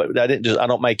 Yeah. I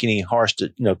don't make any harsh,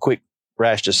 quick,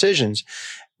 rash decisions,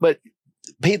 but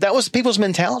that was people's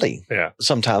mentality. Yeah.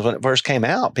 Sometimes when it first came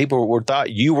out, people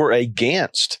thought you were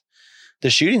against the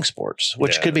shooting sports,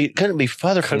 which couldn't be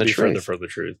further from the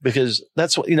truth. Because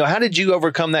that's what, how did you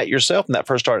overcome that yourself when that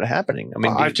first started happening? I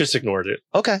mean, I've just ignored it.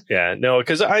 Okay. Yeah, no,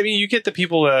 because I mean, you get the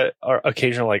people that are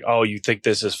occasionally like, oh, you think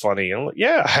this is funny. And I'm like,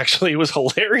 yeah, actually it was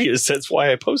hilarious. That's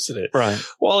why I posted it. Right.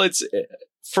 Well,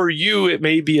 for you, it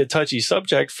may be a touchy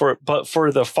subject but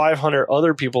for the 500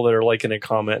 other people that are liking and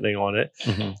commenting on it,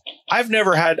 mm-hmm.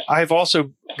 I've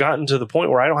also gotten to the point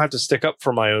where I don't have to stick up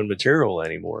for my own material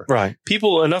anymore. Right.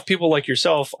 Enough people like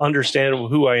yourself understand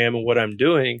who I am and what I'm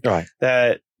doing. Right.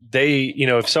 That they,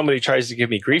 if somebody tries to give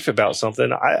me grief about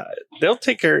something, they'll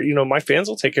take care, my fans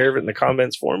will take care of it in the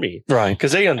comments for me. Right.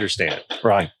 Because they understand.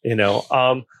 Right.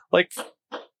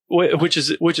 Which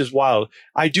is wild.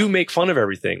 I do make fun of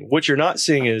everything. What you're not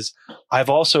seeing is I've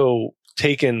also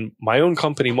taken my own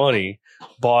company money,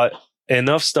 bought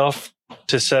enough stuff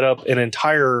to set up an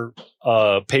entire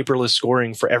paperless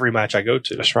scoring for every match I go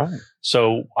to. That's right.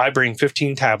 So I bring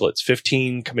 15 tablets,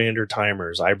 15 commander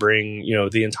timers. I bring,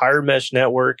 the entire mesh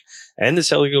network and the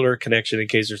cellular connection in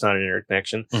case there's not an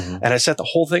interconnection. Mm-hmm. And I set the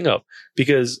whole thing up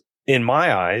because in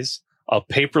my eyes, a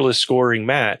paperless scoring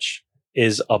match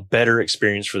is a better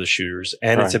experience for the shooters,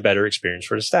 and it's a better experience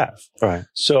for the staff. Right.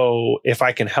 So if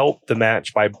I can help the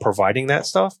match by providing that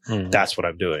stuff, mm-hmm. that's what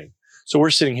I'm doing. So we're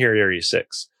sitting here at Area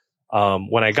 6.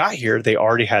 When I got here, they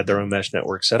already had their own mesh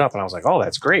network set up, and I was like, oh,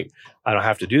 that's great. I don't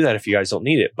have to do that if you guys don't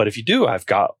need it. But if you do, I've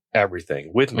got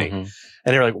everything with me. Mm-hmm. And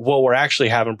they're like, well, we're actually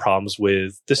having problems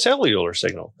with the cellular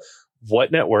signal.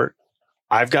 What network?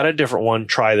 I've got a different one.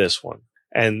 Try this one.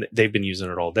 And they've been using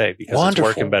it all day because Wonderful.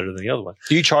 It's working better than the other one.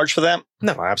 Do you charge for that?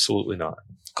 No, absolutely not.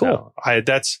 Cool. No,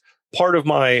 that's part of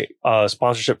my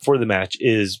sponsorship for the match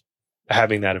is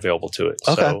having that available to it.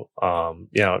 Okay. So,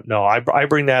 I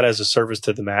bring that as a service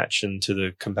to the match and to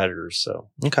the competitors. So,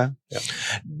 okay. Yeah.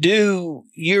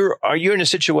 Are you in a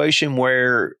situation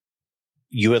where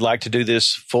you would like to do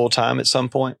this full time at some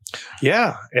point?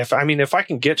 Yeah. If I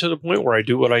can get to the point where I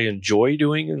do what I enjoy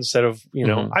doing instead of,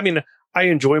 mm-hmm. I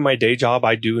enjoy my day job.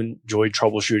 I do enjoy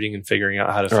troubleshooting and figuring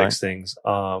out how to fix things.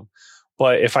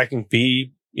 But if I can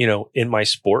be, in my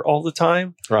sport all the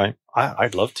time, right,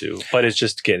 I'd love to, but it's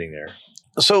just getting there.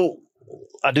 So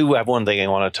I do have one thing I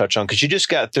want to touch on, because you just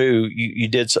got through,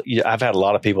 I've had a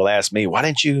lot of people ask me, why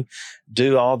didn't you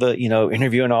do all the,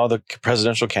 interviewing all the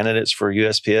presidential candidates for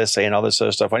USPSA and all this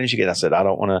other stuff? Why didn't you I said, I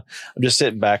don't want to, I'm just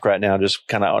sitting back right now. I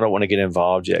don't want to get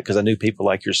involved yet, because I knew people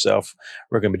like yourself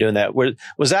were going to be doing that.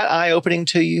 Was that eye opening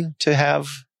to you to have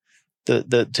to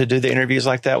do the interviews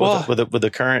like that with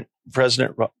the current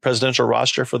presidential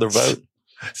roster for the vote?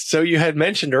 So you had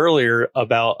mentioned earlier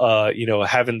about,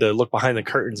 having to look behind the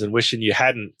curtains and wishing you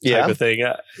hadn't type of thing.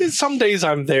 Some days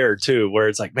I'm there too, where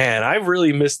it's like, man, I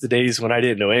really missed the days when I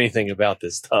didn't know anything about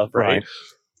this stuff. Right.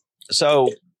 So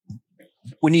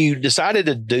when you decided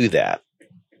to do that,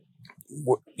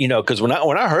 because when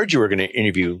I heard you were going to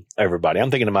interview everybody,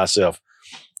 I'm thinking to myself,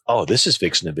 oh, this is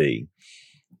fixing to be.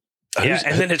 Yeah,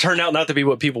 and then it turned out not to be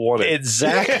what people wanted.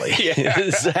 Exactly.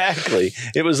 Exactly.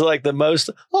 It was like the most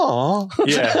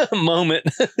moment.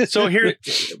 So here,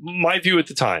 my view at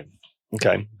the time.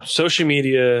 Okay. Social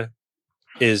media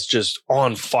is just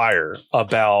on fire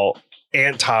about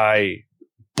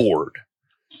anti-board.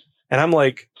 And I'm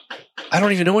like, I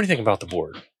don't even know anything about the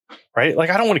board. Right? Like,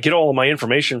 I don't want to get all of my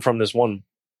information from this one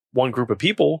group of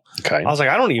people. Okay. I was like,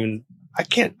 I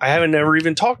haven't ever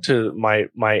even talked to my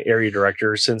area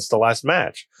director since the last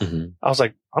match. Mm-hmm. I was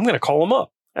like, I'm going to call him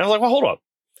up. And I was like, well, hold up.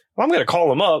 If I'm going to call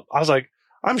him up, I was like,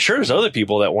 I'm sure there's other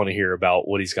people that want to hear about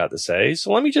what he's got to say.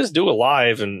 So let me just do it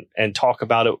live and talk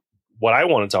about it, what I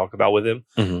want to talk about with him,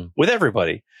 with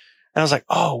everybody. And I was like,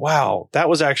 oh, wow, that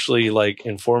was actually like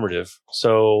informative.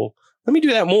 So let me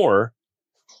do that more.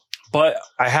 But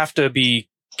I have to be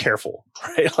careful,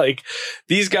 right? Like,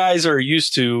 these guys are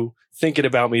used to thinking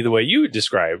about me the way you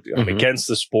described. I'm against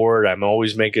the sport. I'm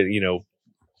always making,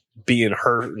 being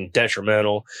hurt and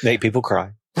detrimental. Make people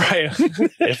cry. Right.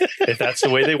 if that's the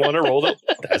way they want to roll it,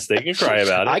 they can cry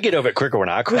about it. I get over it quicker when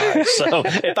I cry. So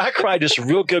if I cry just a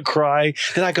real good cry,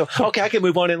 then I go, okay, I can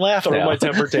move on and laugh throw my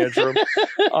temper tantrum.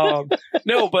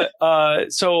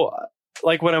 So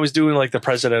like when I was doing like the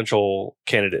presidential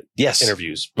candidate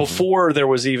interviews, before there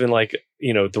was even like,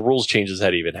 the rules changes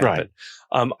had even happened.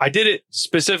 Right. I did it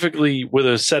specifically with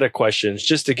a set of questions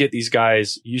just to get these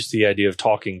guys used to the idea of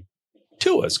talking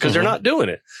to us, because they're not doing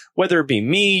it. Whether it be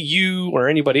me, you, or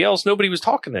anybody else, nobody was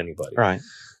talking to anybody. Right.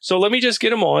 So let me just get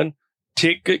them on,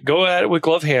 go at it with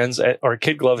glove hands or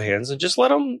kid glove hands, and just let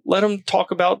them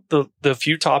talk about the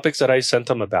few topics that I sent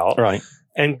them about. Right.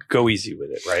 And go easy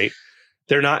with it. Right.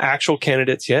 They're not actual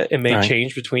candidates yet. It may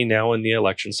change between now and the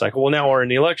election cycle. Well, now we're in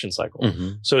the election cycle.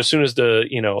 So as soon as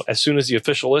the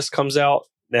official list comes out,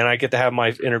 then I get to have my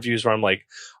interviews where I'm like,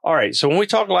 all right, so when we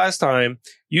talked last time,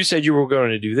 you said you were going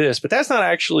to do this, but that's not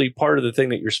actually part of the thing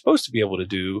that you're supposed to be able to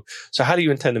do. So how do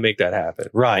you intend to make that happen?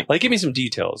 Right. Like, give me some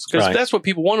details, because that's what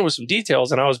people wanted, was some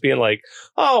details. And I was being like,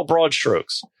 oh, broad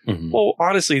strokes. Well,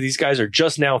 honestly, these guys are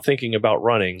just now thinking about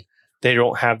running. They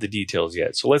don't have the details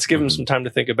yet. So let's give them some time to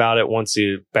think about it. Once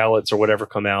the ballots or whatever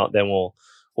come out, then we'll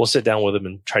sit down with them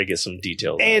and try to get some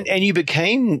details. And you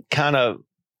became kind of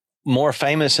more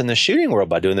famous in the shooting world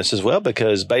by doing this as well,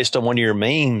 because based on one of your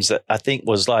memes that I think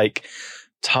was like,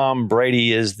 Tom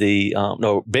Brady is Ben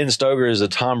Stoeger is the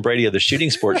Tom Brady of the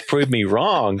shooting sports. Prove me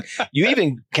wrong. You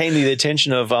even came to the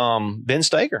attention of Ben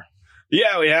Stoeger.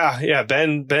 Yeah.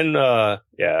 Ben.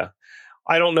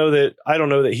 I don't know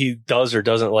that he does or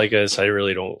doesn't like us. I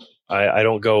really don't. I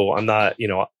don't go. I'm not.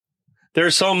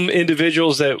 There's some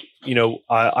individuals that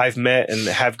I've met and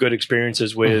have good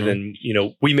experiences with, and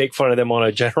we make fun of them on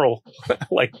a general,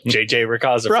 like JJ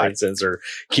Ricasa, for instance, or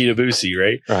Kita Boosie,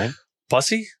 right? Right.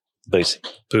 Boosie. I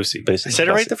said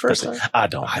it right the first time? I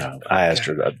don't know. I asked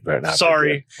her that.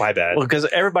 Sorry. My bad. Well, because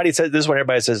everybody says this way,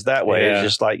 everybody says that way. Yeah. It's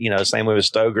just like, same way with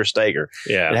Steger.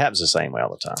 Yeah. It happens the same way all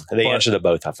the time. And they answer to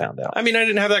both, I found out. I mean, I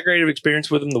didn't have that great of experience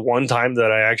with him the one time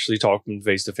that I actually talked to him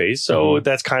face to face. So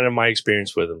that's kind of my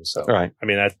experience with him. So, I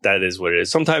mean, that is what it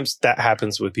is. Sometimes that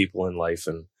happens with people in life.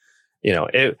 And,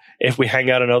 if we hang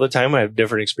out another time, I have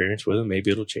different experience with him.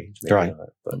 Maybe it'll change. Maybe not,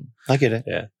 but I get it.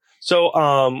 Yeah. So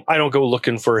I don't go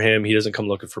looking for him. He doesn't come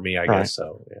looking for me, I guess.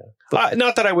 So, yeah.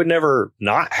 Not that I would never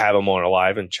not have him on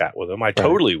live and chat with him. I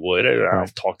totally would. I'll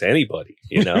talk to anybody,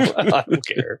 I don't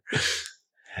care.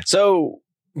 So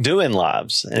doing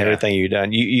lives and everything you've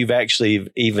done, you've actually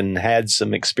even had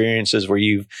some experiences where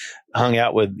you've hung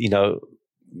out with,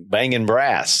 banging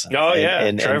brass. Oh,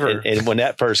 and Trevor. And when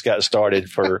that first got started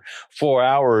for 4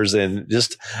 hours, and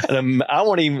just, I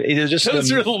won't even, it was just, those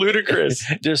are ludicrous.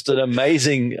 Just an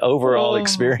amazing overall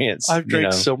experience. I've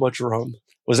drank so much rum.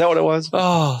 Was that what it was?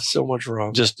 Oh, so much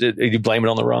rum. Just, you blame it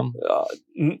on the rum?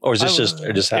 Or is this just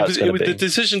how it's going to be? The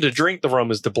decision to drink the rum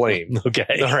is to blame.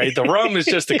 Okay. All right. The rum is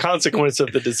just the consequence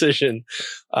of the decision.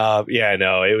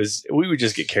 We would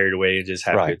just get carried away and just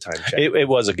have a good time. It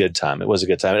was a good time.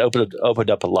 It opened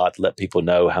up a lot to let people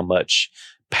know how much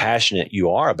passionate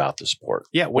you are about the sport.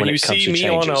 Yeah, when you see me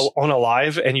on a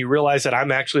live and you realize that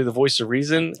I'm actually the voice of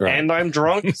reason and I'm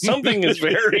drunk, something is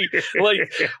very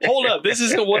like, hold up, this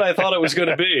isn't what I thought it was going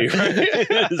to be.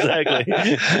 Right?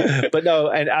 Exactly. But no,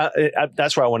 and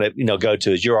that's where I want to go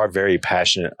to is you are very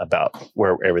passionate about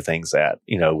where everything's at.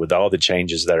 With all the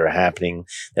changes that are happening,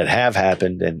 that have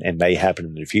happened and may happen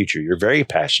in the future, you're very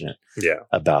passionate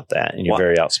about that, and you're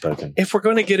very outspoken. If we're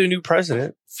going to get a new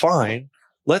president, fine.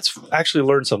 Let's actually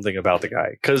learn something about the guy,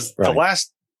 because the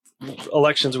last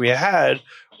elections we had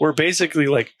were basically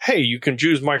like, hey, you can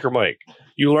choose Mike or Mike.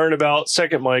 You learn about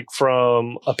Second Mike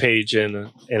from a page in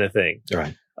a thing.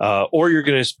 Right. Or you're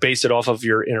going to base it off of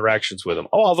your interactions with him.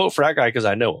 Oh, I'll vote for that guy because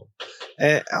I know him.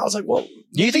 And I was like, well,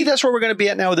 do you think that's where we're going to be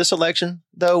at now with this election?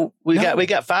 Though we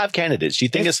got 5 candidates. Do you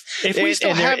think if we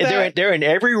still have that, they're in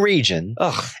every region?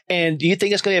 And do you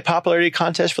think it's going to be a popularity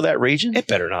contest for that region? It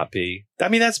better not be. I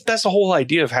mean, that's the whole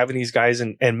idea of having these guys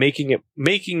and making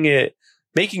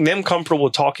them comfortable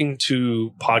talking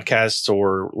to podcasts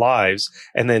or lives,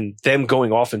 and then them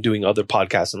going off and doing other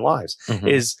podcasts and lives.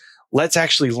 Is let's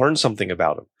actually learn something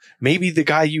about him. Maybe the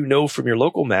guy from your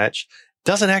local match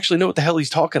doesn't actually know what the hell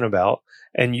he's talking about,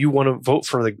 and you want to vote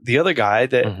for the other guy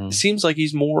that seems like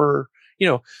he's more,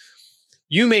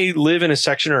 you may live in a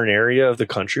section or an area of the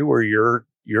country where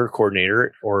your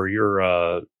coordinator or your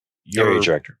area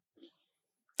director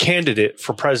candidate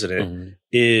for president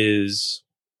is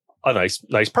a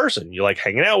nice person. You like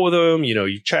hanging out with him,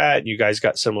 you chat, and you guys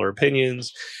got similar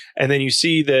opinions. And then you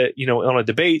see that, on a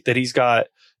debate that he's got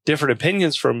different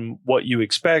opinions from what you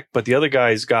expect, but the other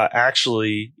guy's got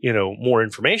actually, more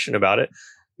information about it.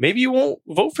 Maybe you won't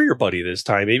vote for your buddy this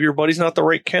time. Maybe your buddy's not the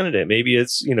right candidate. Maybe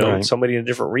it's, somebody in a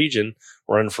different region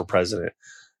running for president.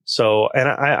 So, and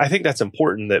I think that's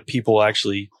important that people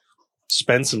actually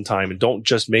spend some time and don't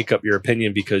just make up your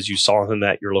opinion because you saw him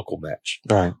at your local match.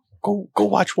 Right. Go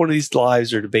watch one of these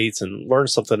lives or debates and learn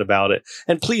something about it.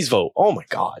 And please vote. Oh my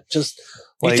God. Just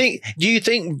do you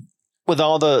think with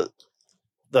all the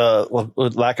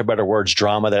with lack of better words,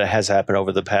 drama that has happened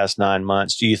over the past 9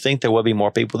 months, do you think there will be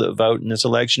more people that vote in this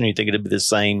election, or you think it'll be the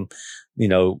same,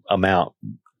 amount?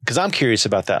 Because I'm curious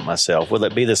about that myself. Will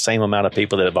it be the same amount of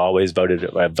people that have always voted?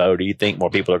 Do you think more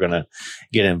people are going to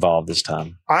get involved this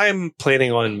time? I'm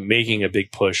planning on making a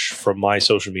big push from my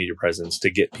social media presence to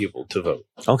get people to vote.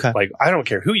 Okay. Like, I don't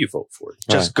care who you vote for.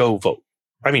 Just go vote.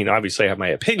 I mean, obviously I have my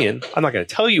opinion. I'm not going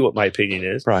to tell you what my opinion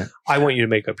is. Right. I want you to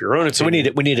make up your own opinion. So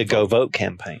we need a go vote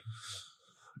campaign.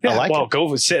 Yeah,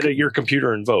 go sit at your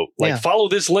computer and vote. Follow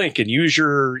this link and use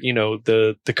your,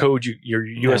 the code, your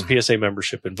USPSA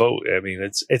membership and vote. I mean,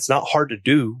 it's not hard to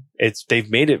do. They've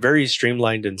made it very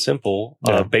streamlined and simple,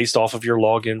 based off of your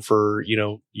login for,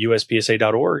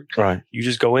 USPSA.org. Right. You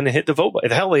just go in and hit the vote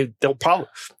button. Hell, they'll probably,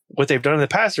 what they've done in the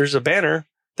past, there's a banner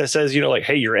that says,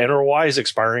 hey, your NRY is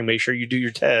expiring. Make sure you do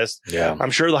your test. Yeah.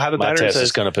 I'm sure they'll have a banner that says,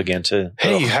 is going up again too.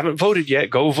 Hey, you haven't voted yet.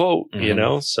 Go vote,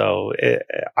 So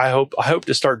I hope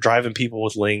to start driving people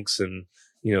with links and,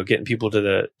 getting people to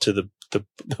the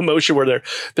motion where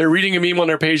they're reading a meme on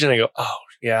their page and they go, oh,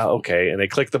 yeah, okay. And they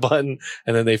click the button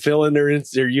and then they fill in their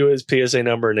USPSA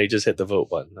number and they just hit the vote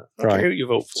button. Right. Who you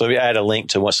vote for. So we add a link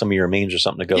to what some of your memes or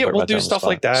something to go. Yeah, we'll do stuff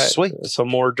like that. Sweet. Some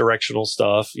more directional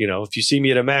stuff. If you see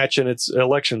me at a match and it's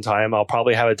election time, I'll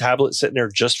probably have a tablet sitting there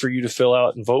just for you to fill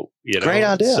out and vote. Great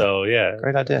idea. So yeah,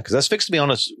 great idea. Because that's fixed to be on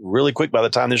us really quick. By the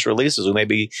time this releases, we may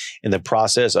be in the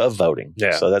process of voting.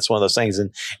 Yeah. So that's one of those things.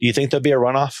 And do you think there'll be a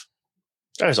runoff?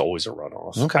 There's always a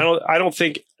runoff. Okay. I don't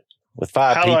think. With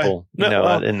 5 people,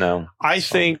 I didn't know. I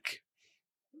think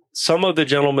some of the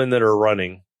gentlemen that are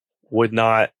running would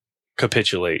not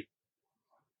capitulate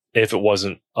if it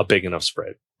wasn't a big enough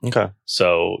spread. Okay.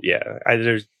 So yeah,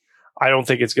 I don't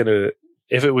think it's gonna.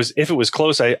 If it was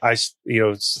close, I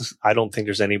don't think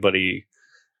there's anybody.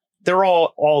 They're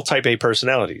all type A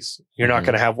personalities. You're not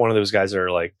going to have one of those guys that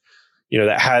are like,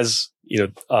 that has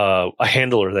a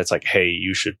handler that's like, hey,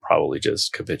 you should probably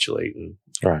just capitulate and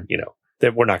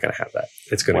that we're not going to have that.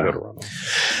 It's going to go to runoff.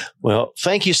 Well,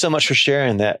 thank you so much for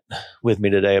sharing that with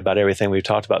me today about everything we've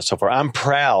talked about so far. I'm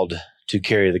proud to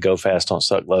carry the Go Fast Don't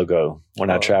Suck logo when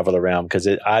I travel around because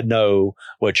I know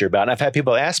what you're about. And I've had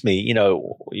people ask me,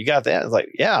 you got that? I was like,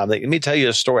 yeah, let me tell you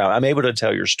a story. I'm able to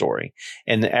tell your story.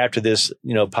 And after this,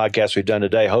 podcast we've done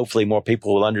today, hopefully more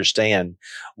people will understand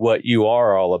what you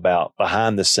are all about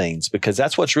behind the scenes, because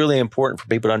that's what's really important for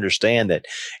people to understand, that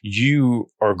you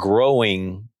are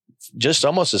growing just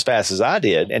almost as fast as I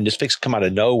did, and just come out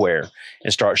of nowhere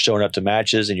and start showing up to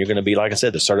matches. And you're going to be, like I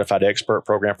said, the certified expert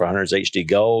program for Hunters HD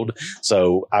Gold.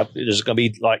 So there's going to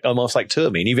be like almost like two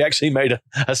of me. And you've actually made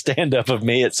a stand up of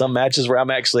me at some matches where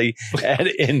I'm actually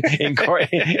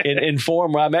in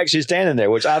form where I'm actually standing there,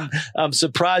 which I'm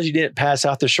surprised you didn't pass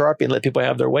out the Sharpie and let people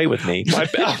have their way with me.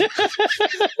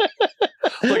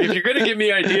 Look, if you're going to give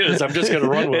me ideas, I'm just going to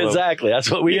run with them. Exactly. That's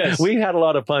what we had a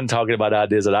lot of fun talking about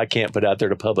ideas that I can't put out there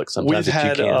to public sometimes.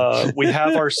 We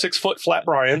have our 6-foot flat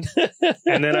Brian.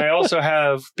 And then I also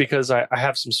have, because I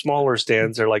have some smaller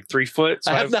stands, they're like 3 foot.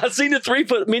 So I have not seen a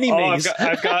 3-foot mini me's.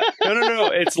 I've got no.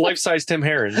 It's life-size Tim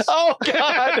Herons. Oh,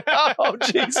 God. Oh,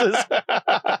 Jesus.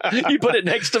 You put it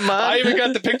next to mine. I even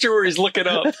got the picture where he's looking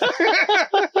up.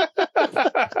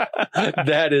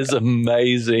 That is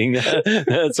amazing.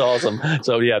 That's awesome.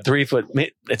 So, yeah, 3-foot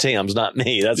Tim's, not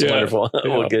me. That's wonderful.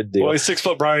 Yeah. Well, good deal. Well, he's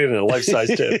 6-foot Brian and a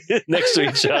life-size Tim. Next to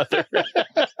each other.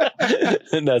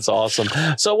 And that's awesome.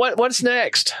 So what's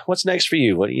next? What's next for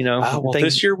you? What do you know?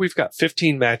 This year we've got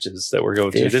 15 matches that we're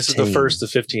going to. This is the first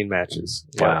of 15 matches.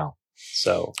 Yeah. Wow.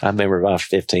 So I remember about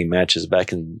 15 matches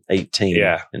back in 18.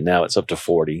 Yeah. And now it's up to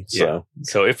 40. So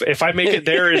if I make it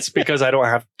there, it's because I don't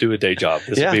have to do a day job.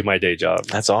 This will be my day job.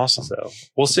 That's awesome. So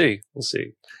we'll see.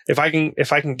 If I can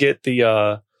get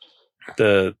the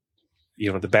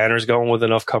banners going with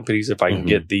enough companies, if I can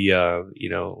get the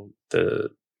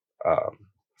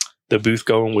booth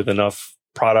going with enough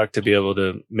product to be able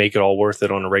to make it all worth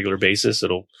it on a regular basis,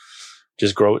 it'll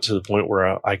just grow it to the point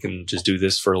where I can just do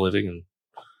this for a living and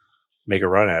make a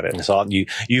run at it. So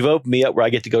you've opened me up where I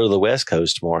get to go to the West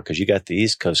Coast more because you got the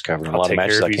East Coast covered. A lot of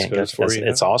matches I can't go to.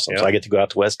 It's awesome. Yeah. So I get to go out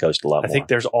to West Coast a lot more. I think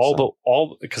there's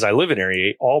because I live in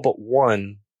Area 8, all but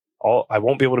one. I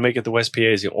won't be able to make it. The West PA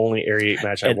is the only Area 8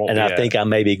 match I won't. And I think I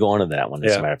may be going to that one.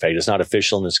 As a matter of fact, it's not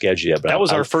official in the schedule yet. But that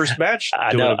was our first match.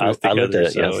 I know. I looked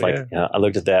at it. I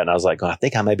looked at that and I was like, I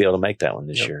think I may be able to make that one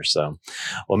this year. So,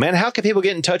 well, man, how can people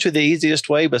get in touch with the easiest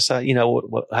way? Besides,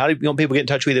 how do you want people get in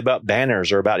touch with you about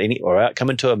banners or about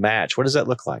coming to a match? What does that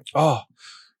look like? Oh,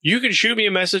 you can shoot me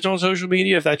a message on social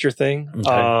media if that's your thing.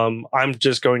 Okay. I'm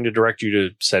just going to direct you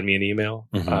to send me an email.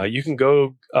 Mm-hmm. You can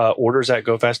go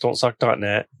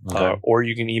orders@gofastdon'tsuck.net, or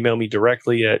you can email me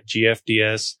directly at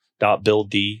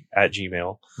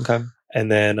gfds.buildd@gmail. Okay.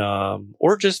 And then,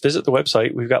 or just visit the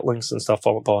website. We've got links and stuff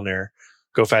up on there.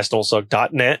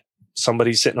 gofastdon'tsuck.net.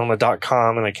 Somebody's sitting on the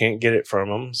 .com and I can't get it from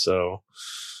them. So,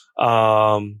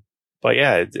 but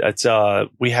yeah, it's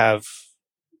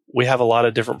we have a lot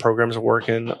of different programs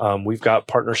working. We've got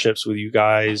partnerships with you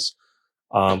guys,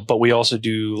 but we also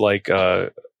do like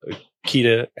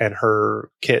Keita and her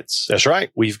kits. That's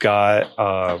right. We've got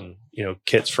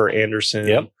kits for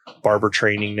Anderson, barber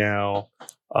training now.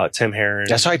 Tim Herron.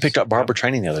 That's how I picked up barber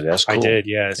training the other day. That's cool. I did,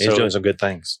 yeah. He's doing some good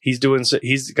things. He's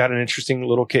got an interesting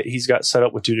little kit. He's got set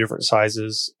up with 2 different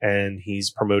sizes, and he's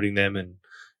promoting them and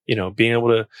being able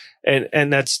to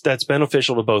and that's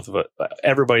beneficial to both of us,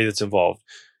 everybody that's involved.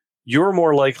 You're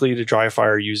more likely to dry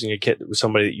fire using a kit with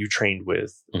somebody that you trained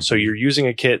with. Mm-hmm. So you're using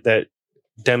a kit that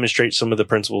demonstrates some of the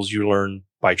principles you learn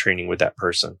by training with that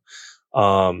person.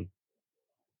 I'm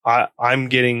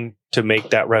getting to make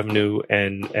that revenue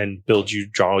and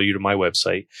draw you to my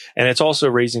website. And it's also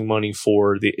raising money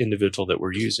for the individual that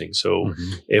we're using. So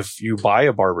if you buy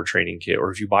a barber training kit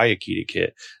or if you buy a Keita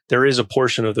kit, there is a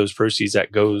portion of those proceeds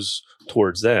that goes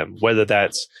towards them, whether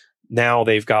that's now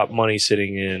they've got money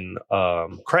sitting in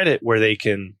credit where they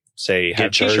can say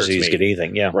have get jerseys, get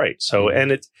anything. Yeah. Right. So,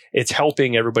 and it's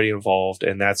helping everybody involved,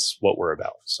 and that's what we're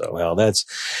about. So, well, that's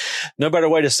no better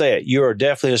way to say it. You are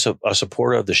definitely a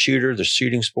supporter of the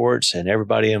shooting sports, and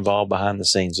everybody involved behind the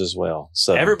scenes as well.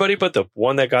 So everybody but the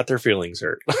one that got their feelings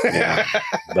hurt. Yeah.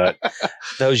 But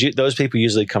those people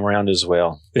usually come around as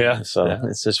well. Yeah. So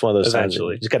it's just one of those times.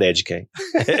 You just got to educate,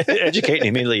 educate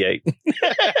and humiliate.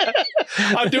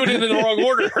 I'm doing it in the wrong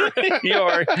order. You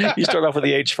are. You start off with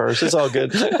the H first. It's all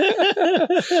good.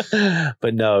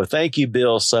 But no, thank you,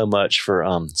 Bill, so much for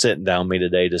sitting down with me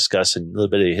today, discussing a little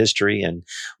bit of history and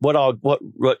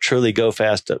what truly Go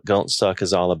Fast Don't Suck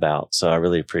is all about. So I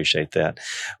really appreciate that.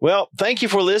 Well, thank you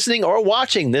for listening or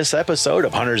watching this episode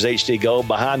of Hunters HD Gold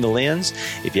Behind the Lens.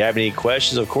 If you have any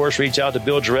questions, of course, reach out to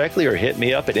Bill directly or hit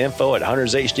me up at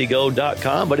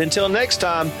info@huntershdgold.com. But until next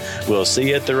time, we'll see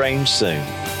you at the range soon.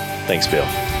 Thanks,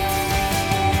 Bill.